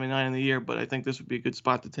 43-79 in the year. But I think this would be a good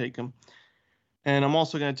spot to take them. And I'm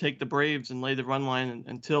also going to take the Braves and lay the run line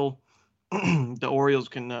until the Orioles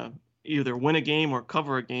can either win a game or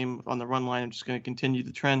cover a game on the run line. I'm just going to continue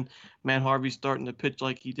the trend. Matt Harvey's starting to pitch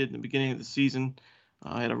like he did in the beginning of the season.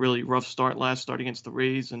 Had a really rough start against the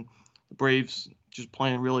Rays, and the Braves just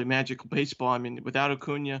playing really magical baseball. I mean, without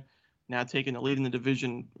Acuna now taking the lead in the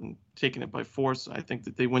division and taking it by force, I think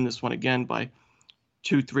that they win this one again by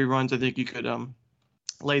 2-3 runs. I think you could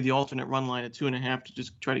lay the alternate run line at 2.5 to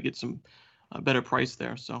just try to get some better price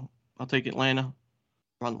there. So I'll take Atlanta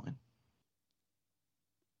run line.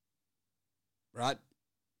 Rod?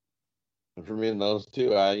 For me, in those two,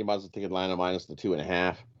 you might as well take Atlanta minus the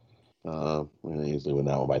 2.5. I usually win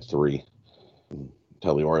that one by 3.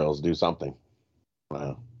 Tell the Orioles do something.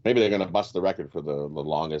 Maybe they're going to bust the record for the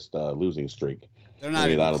longest losing streak. They're not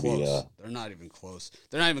even close. They're not even close.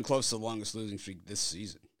 They're not even close to the longest losing streak this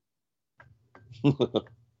season. I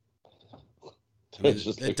mean,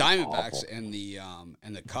 the Diamondbacks and the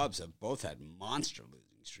Cubs have both had monster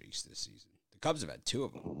losing streaks this season. The Cubs have had 2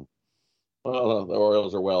 of them. Well, the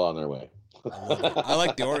Orioles are well on their way. I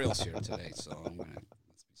like the Orioles here today, so I'm gonna.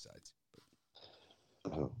 That's besides.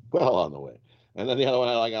 Well on the way. And then the other one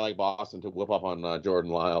I like Boston to whip up on Jordan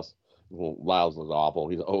Lyles. Well, Lyles looks awful.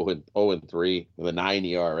 He's 0-3 with a 9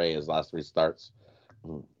 ERA his last 3 starts.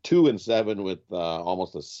 2-7 with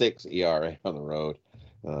almost a 6 ERA on the road.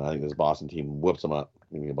 I think this Boston team whips them up.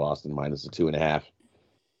 Give me Boston minus the 2.5.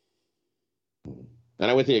 And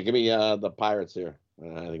I'm with you. Give me the Pirates here.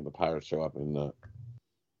 I think the Pirates show up and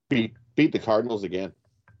beat the Cardinals again.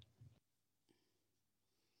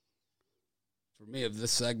 For me, of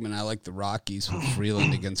this segment, I like the Rockies with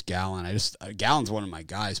Freeland against Gallen. Gallen's one of my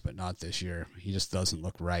guys, but not this year. He just doesn't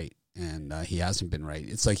look right, and he hasn't been right.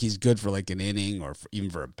 It's like he's good for like an inning or even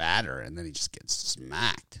for a batter, and then he just gets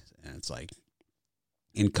smacked. And it's like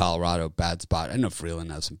in Colorado, bad spot. I know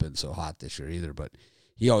Freeland hasn't been so hot this year either, but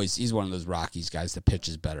he's one of those Rockies guys that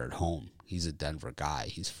pitches better at home. He's a Denver guy.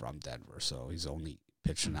 He's from Denver, so he's only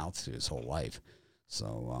pitched in altitude his whole life.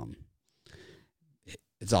 So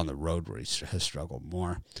it's on the road where he has struggled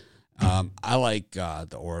more. I like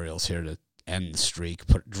the Orioles here to end the streak.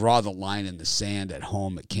 Draw the line in the sand at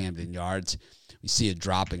home at Camden Yards. We see a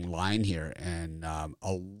dropping line here, and a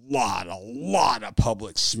lot of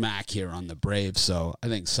public smack here on the Braves. So I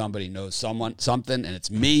think somebody knows something, and it's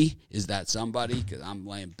me. Is that somebody? Because I'm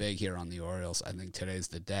laying big here on the Orioles. I think today's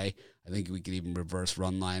the day. I think we could even reverse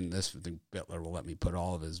run line this. I think Bittler will let me put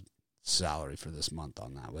all of his salary for this month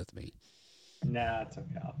on that with me. Nah, it's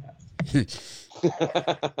okay. I'll pass.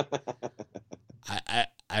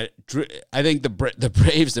 I think the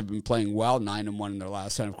Braves have been playing well, 9-1 in their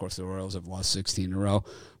last 10. Of course, the Orioles have lost 16 in a row,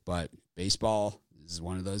 but baseball is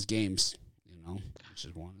one of those games, you know. It's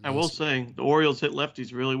just one of those. I will say the Orioles hit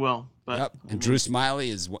lefties really well, but yep. And Drew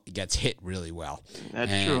Smiley gets hit really well.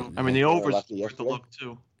 That's true. I mean, the overs worth the look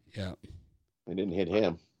too. Yeah, they didn't hit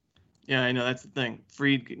him. Yeah, I know that's the thing.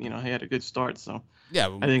 Fried, he had a good start, so. Yeah,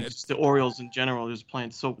 I think just the Orioles in general are just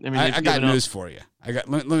playing so. I mean, I got news for you.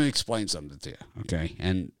 Let me explain something to you, okay?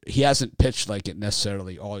 And he hasn't pitched like it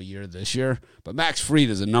necessarily all year this year, but Max Fried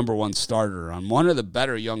is a number 1 starter on one of the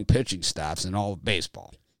better young pitching staffs in all of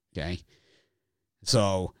baseball, okay?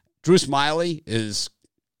 So Drew Smiley is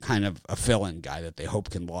kind of a fill-in guy that they hope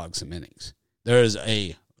can log some innings. There's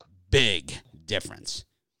a big difference.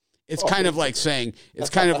 It's kind of like saying,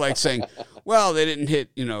 well, they didn't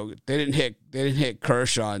hit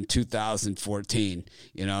Kershaw in 2014.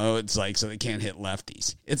 It's like, so they can't hit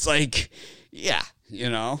lefties. It's like, yeah,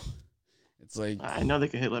 it's like, I know they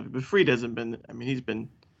can hit lefty, but Fried hasn't been. I mean, he's been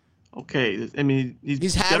okay. I mean,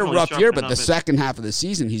 he's had a rough year, but the second half of the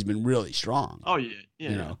season, he's been really strong. Oh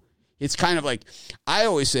yeah. It's kind of like, I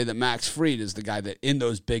always say that Max Fried is the guy that in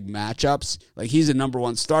those big matchups, like he's a number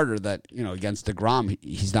one starter that, against DeGrom,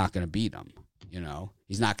 he's not going to beat him.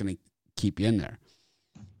 He's not going to keep you in there.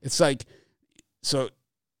 It's like, so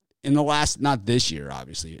in the last, not this year,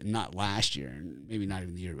 obviously, not last year, and maybe not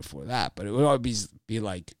even the year before that, but it would always be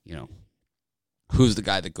like, who's the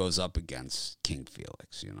guy that goes up against King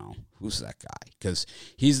Felix, Who's that guy? Because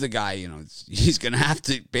he's the guy, he's going to have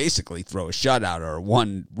to basically throw a shutout or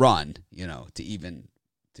one run,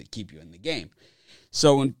 to keep you in the game.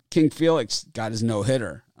 So when King Felix got his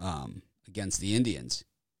no-hitter against the Indians,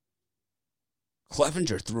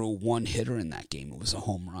 Clevenger threw a one-hitter in that game. It was a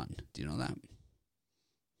home run. Do you know that? It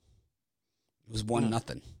was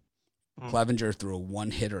 1-0. Clevenger threw a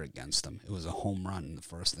one-hitter against them. It was a home run in the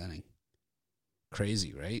first inning.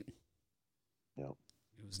 Crazy, right? Yep.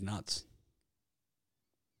 It was nuts.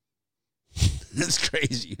 It's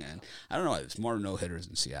crazy, man. I don't know. There's more no-hitters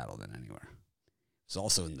in Seattle than anywhere. It's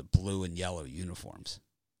also in the blue and yellow uniforms,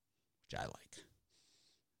 which I like.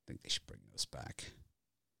 I think they should bring those back.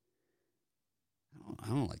 I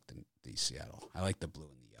don't like the Seattle. I like the blue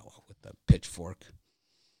and the yellow with the pitchfork.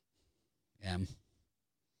 M.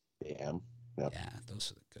 The M. Yep. Yeah,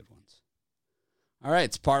 those are the good ones. All right,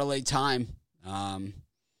 it's parlay time. You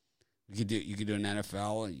could do an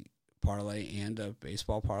NFL parlay and a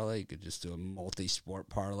baseball parlay. You could just do a multi-sport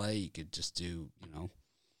parlay. You could just do,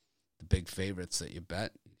 the big favorites that you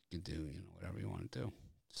bet. You could do, whatever you want to do.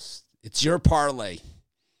 It's your parlay,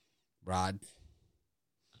 Rod.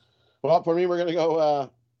 Well, for me, we're gonna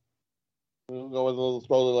go. We'll go with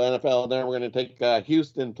throw a little NFL in there. We're gonna take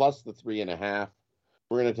Houston plus the 3.5.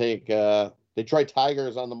 We're gonna take Detroit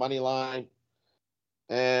Tigers on the money line,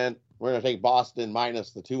 and we're going to take Boston minus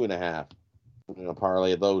the 2.5. We're going to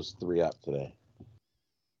parlay those three up today.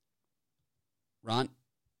 Ron?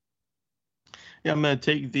 Yeah, I'm going to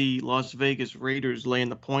take the Las Vegas Raiders laying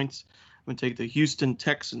the points. I'm going to take the Houston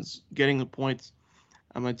Texans getting the points.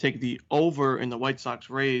 I'm going to take the over in the White Sox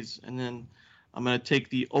Rays. And then I'm going to take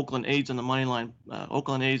the Oakland A's on the money line.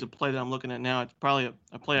 Oakland A's, a play that I'm looking at now. It's probably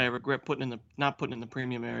a play I regret not putting in the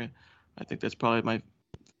premium area. I think that's probably my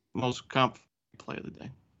most confident play of the day.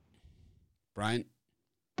 Brian?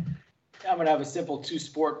 I'm going to have a simple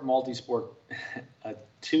two-team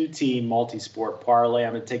multi-sport parlay.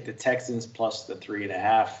 I'm going to take the Texans plus the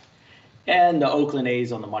 3.5 and the Oakland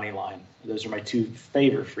A's on the money line. Those are my two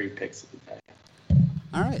favorite free picks of the day.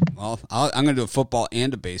 All right. Well, I'm going to do a football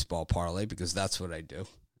and a baseball parlay because that's what I do.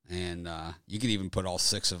 And you could even put all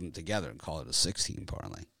 6 of them together and call it a 16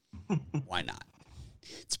 parlay. Why not?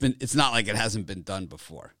 It's not like it hasn't been done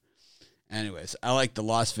before. Anyways, I like the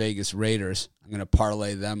Las Vegas Raiders. I'm going to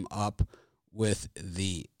parlay them up with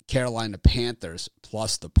the Carolina Panthers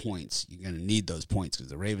plus the points. You're going to need those points because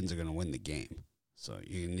the Ravens are going to win the game. So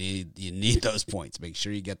you need those points. Make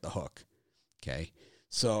sure you get the hook. Okay?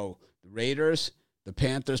 So the Raiders, the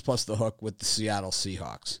Panthers plus the hook with the Seattle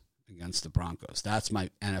Seahawks against the Broncos. That's my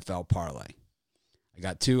NFL parlay. I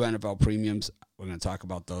got 2 NFL premiums. We're going to talk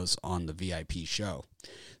about those on the VIP show.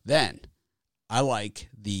 Then I like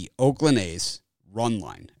the Oakland A's run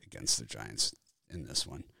line against the Giants in this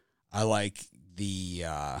one. I like the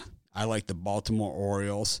Baltimore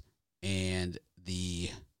Orioles and the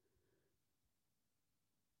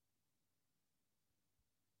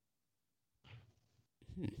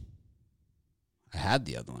I had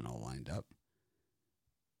the other one all lined up.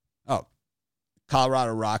 Oh,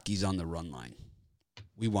 Colorado Rockies on the run line.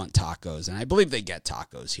 We want tacos, and I believe they get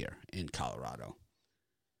tacos here in Colorado.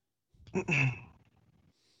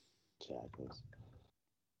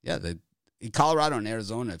 Yeah, in Colorado and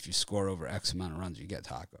Arizona, if you score over X amount of runs, you get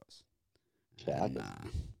tacos. And,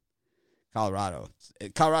 Colorado,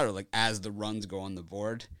 like as the runs go on the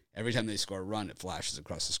board, every time they score a run, it flashes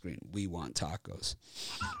across the screen. We want tacos.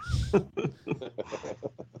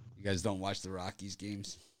 You guys don't watch the Rockies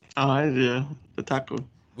games? Oh, I do. The taco.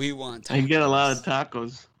 We want tacos. They get a lot of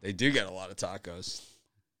tacos. They do get a lot of tacos.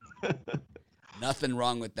 Nothing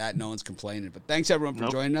wrong with that. No one's complaining. But thanks, everyone, for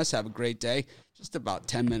joining us. Have a great day. Just about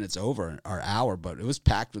 10 minutes over our hour, but it was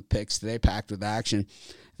packed with picks today, packed with action.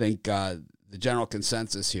 I think the general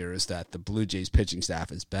consensus here is that the Blue Jays pitching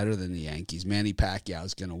staff is better than the Yankees. Manny Pacquiao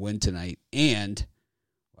is going to win tonight. And,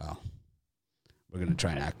 well, we're going to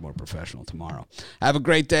try and act more professional tomorrow. Have a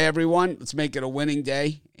great day, everyone. Let's make it a winning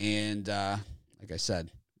day. And like I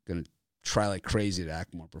said, going to try like crazy to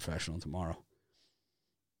act more professional tomorrow.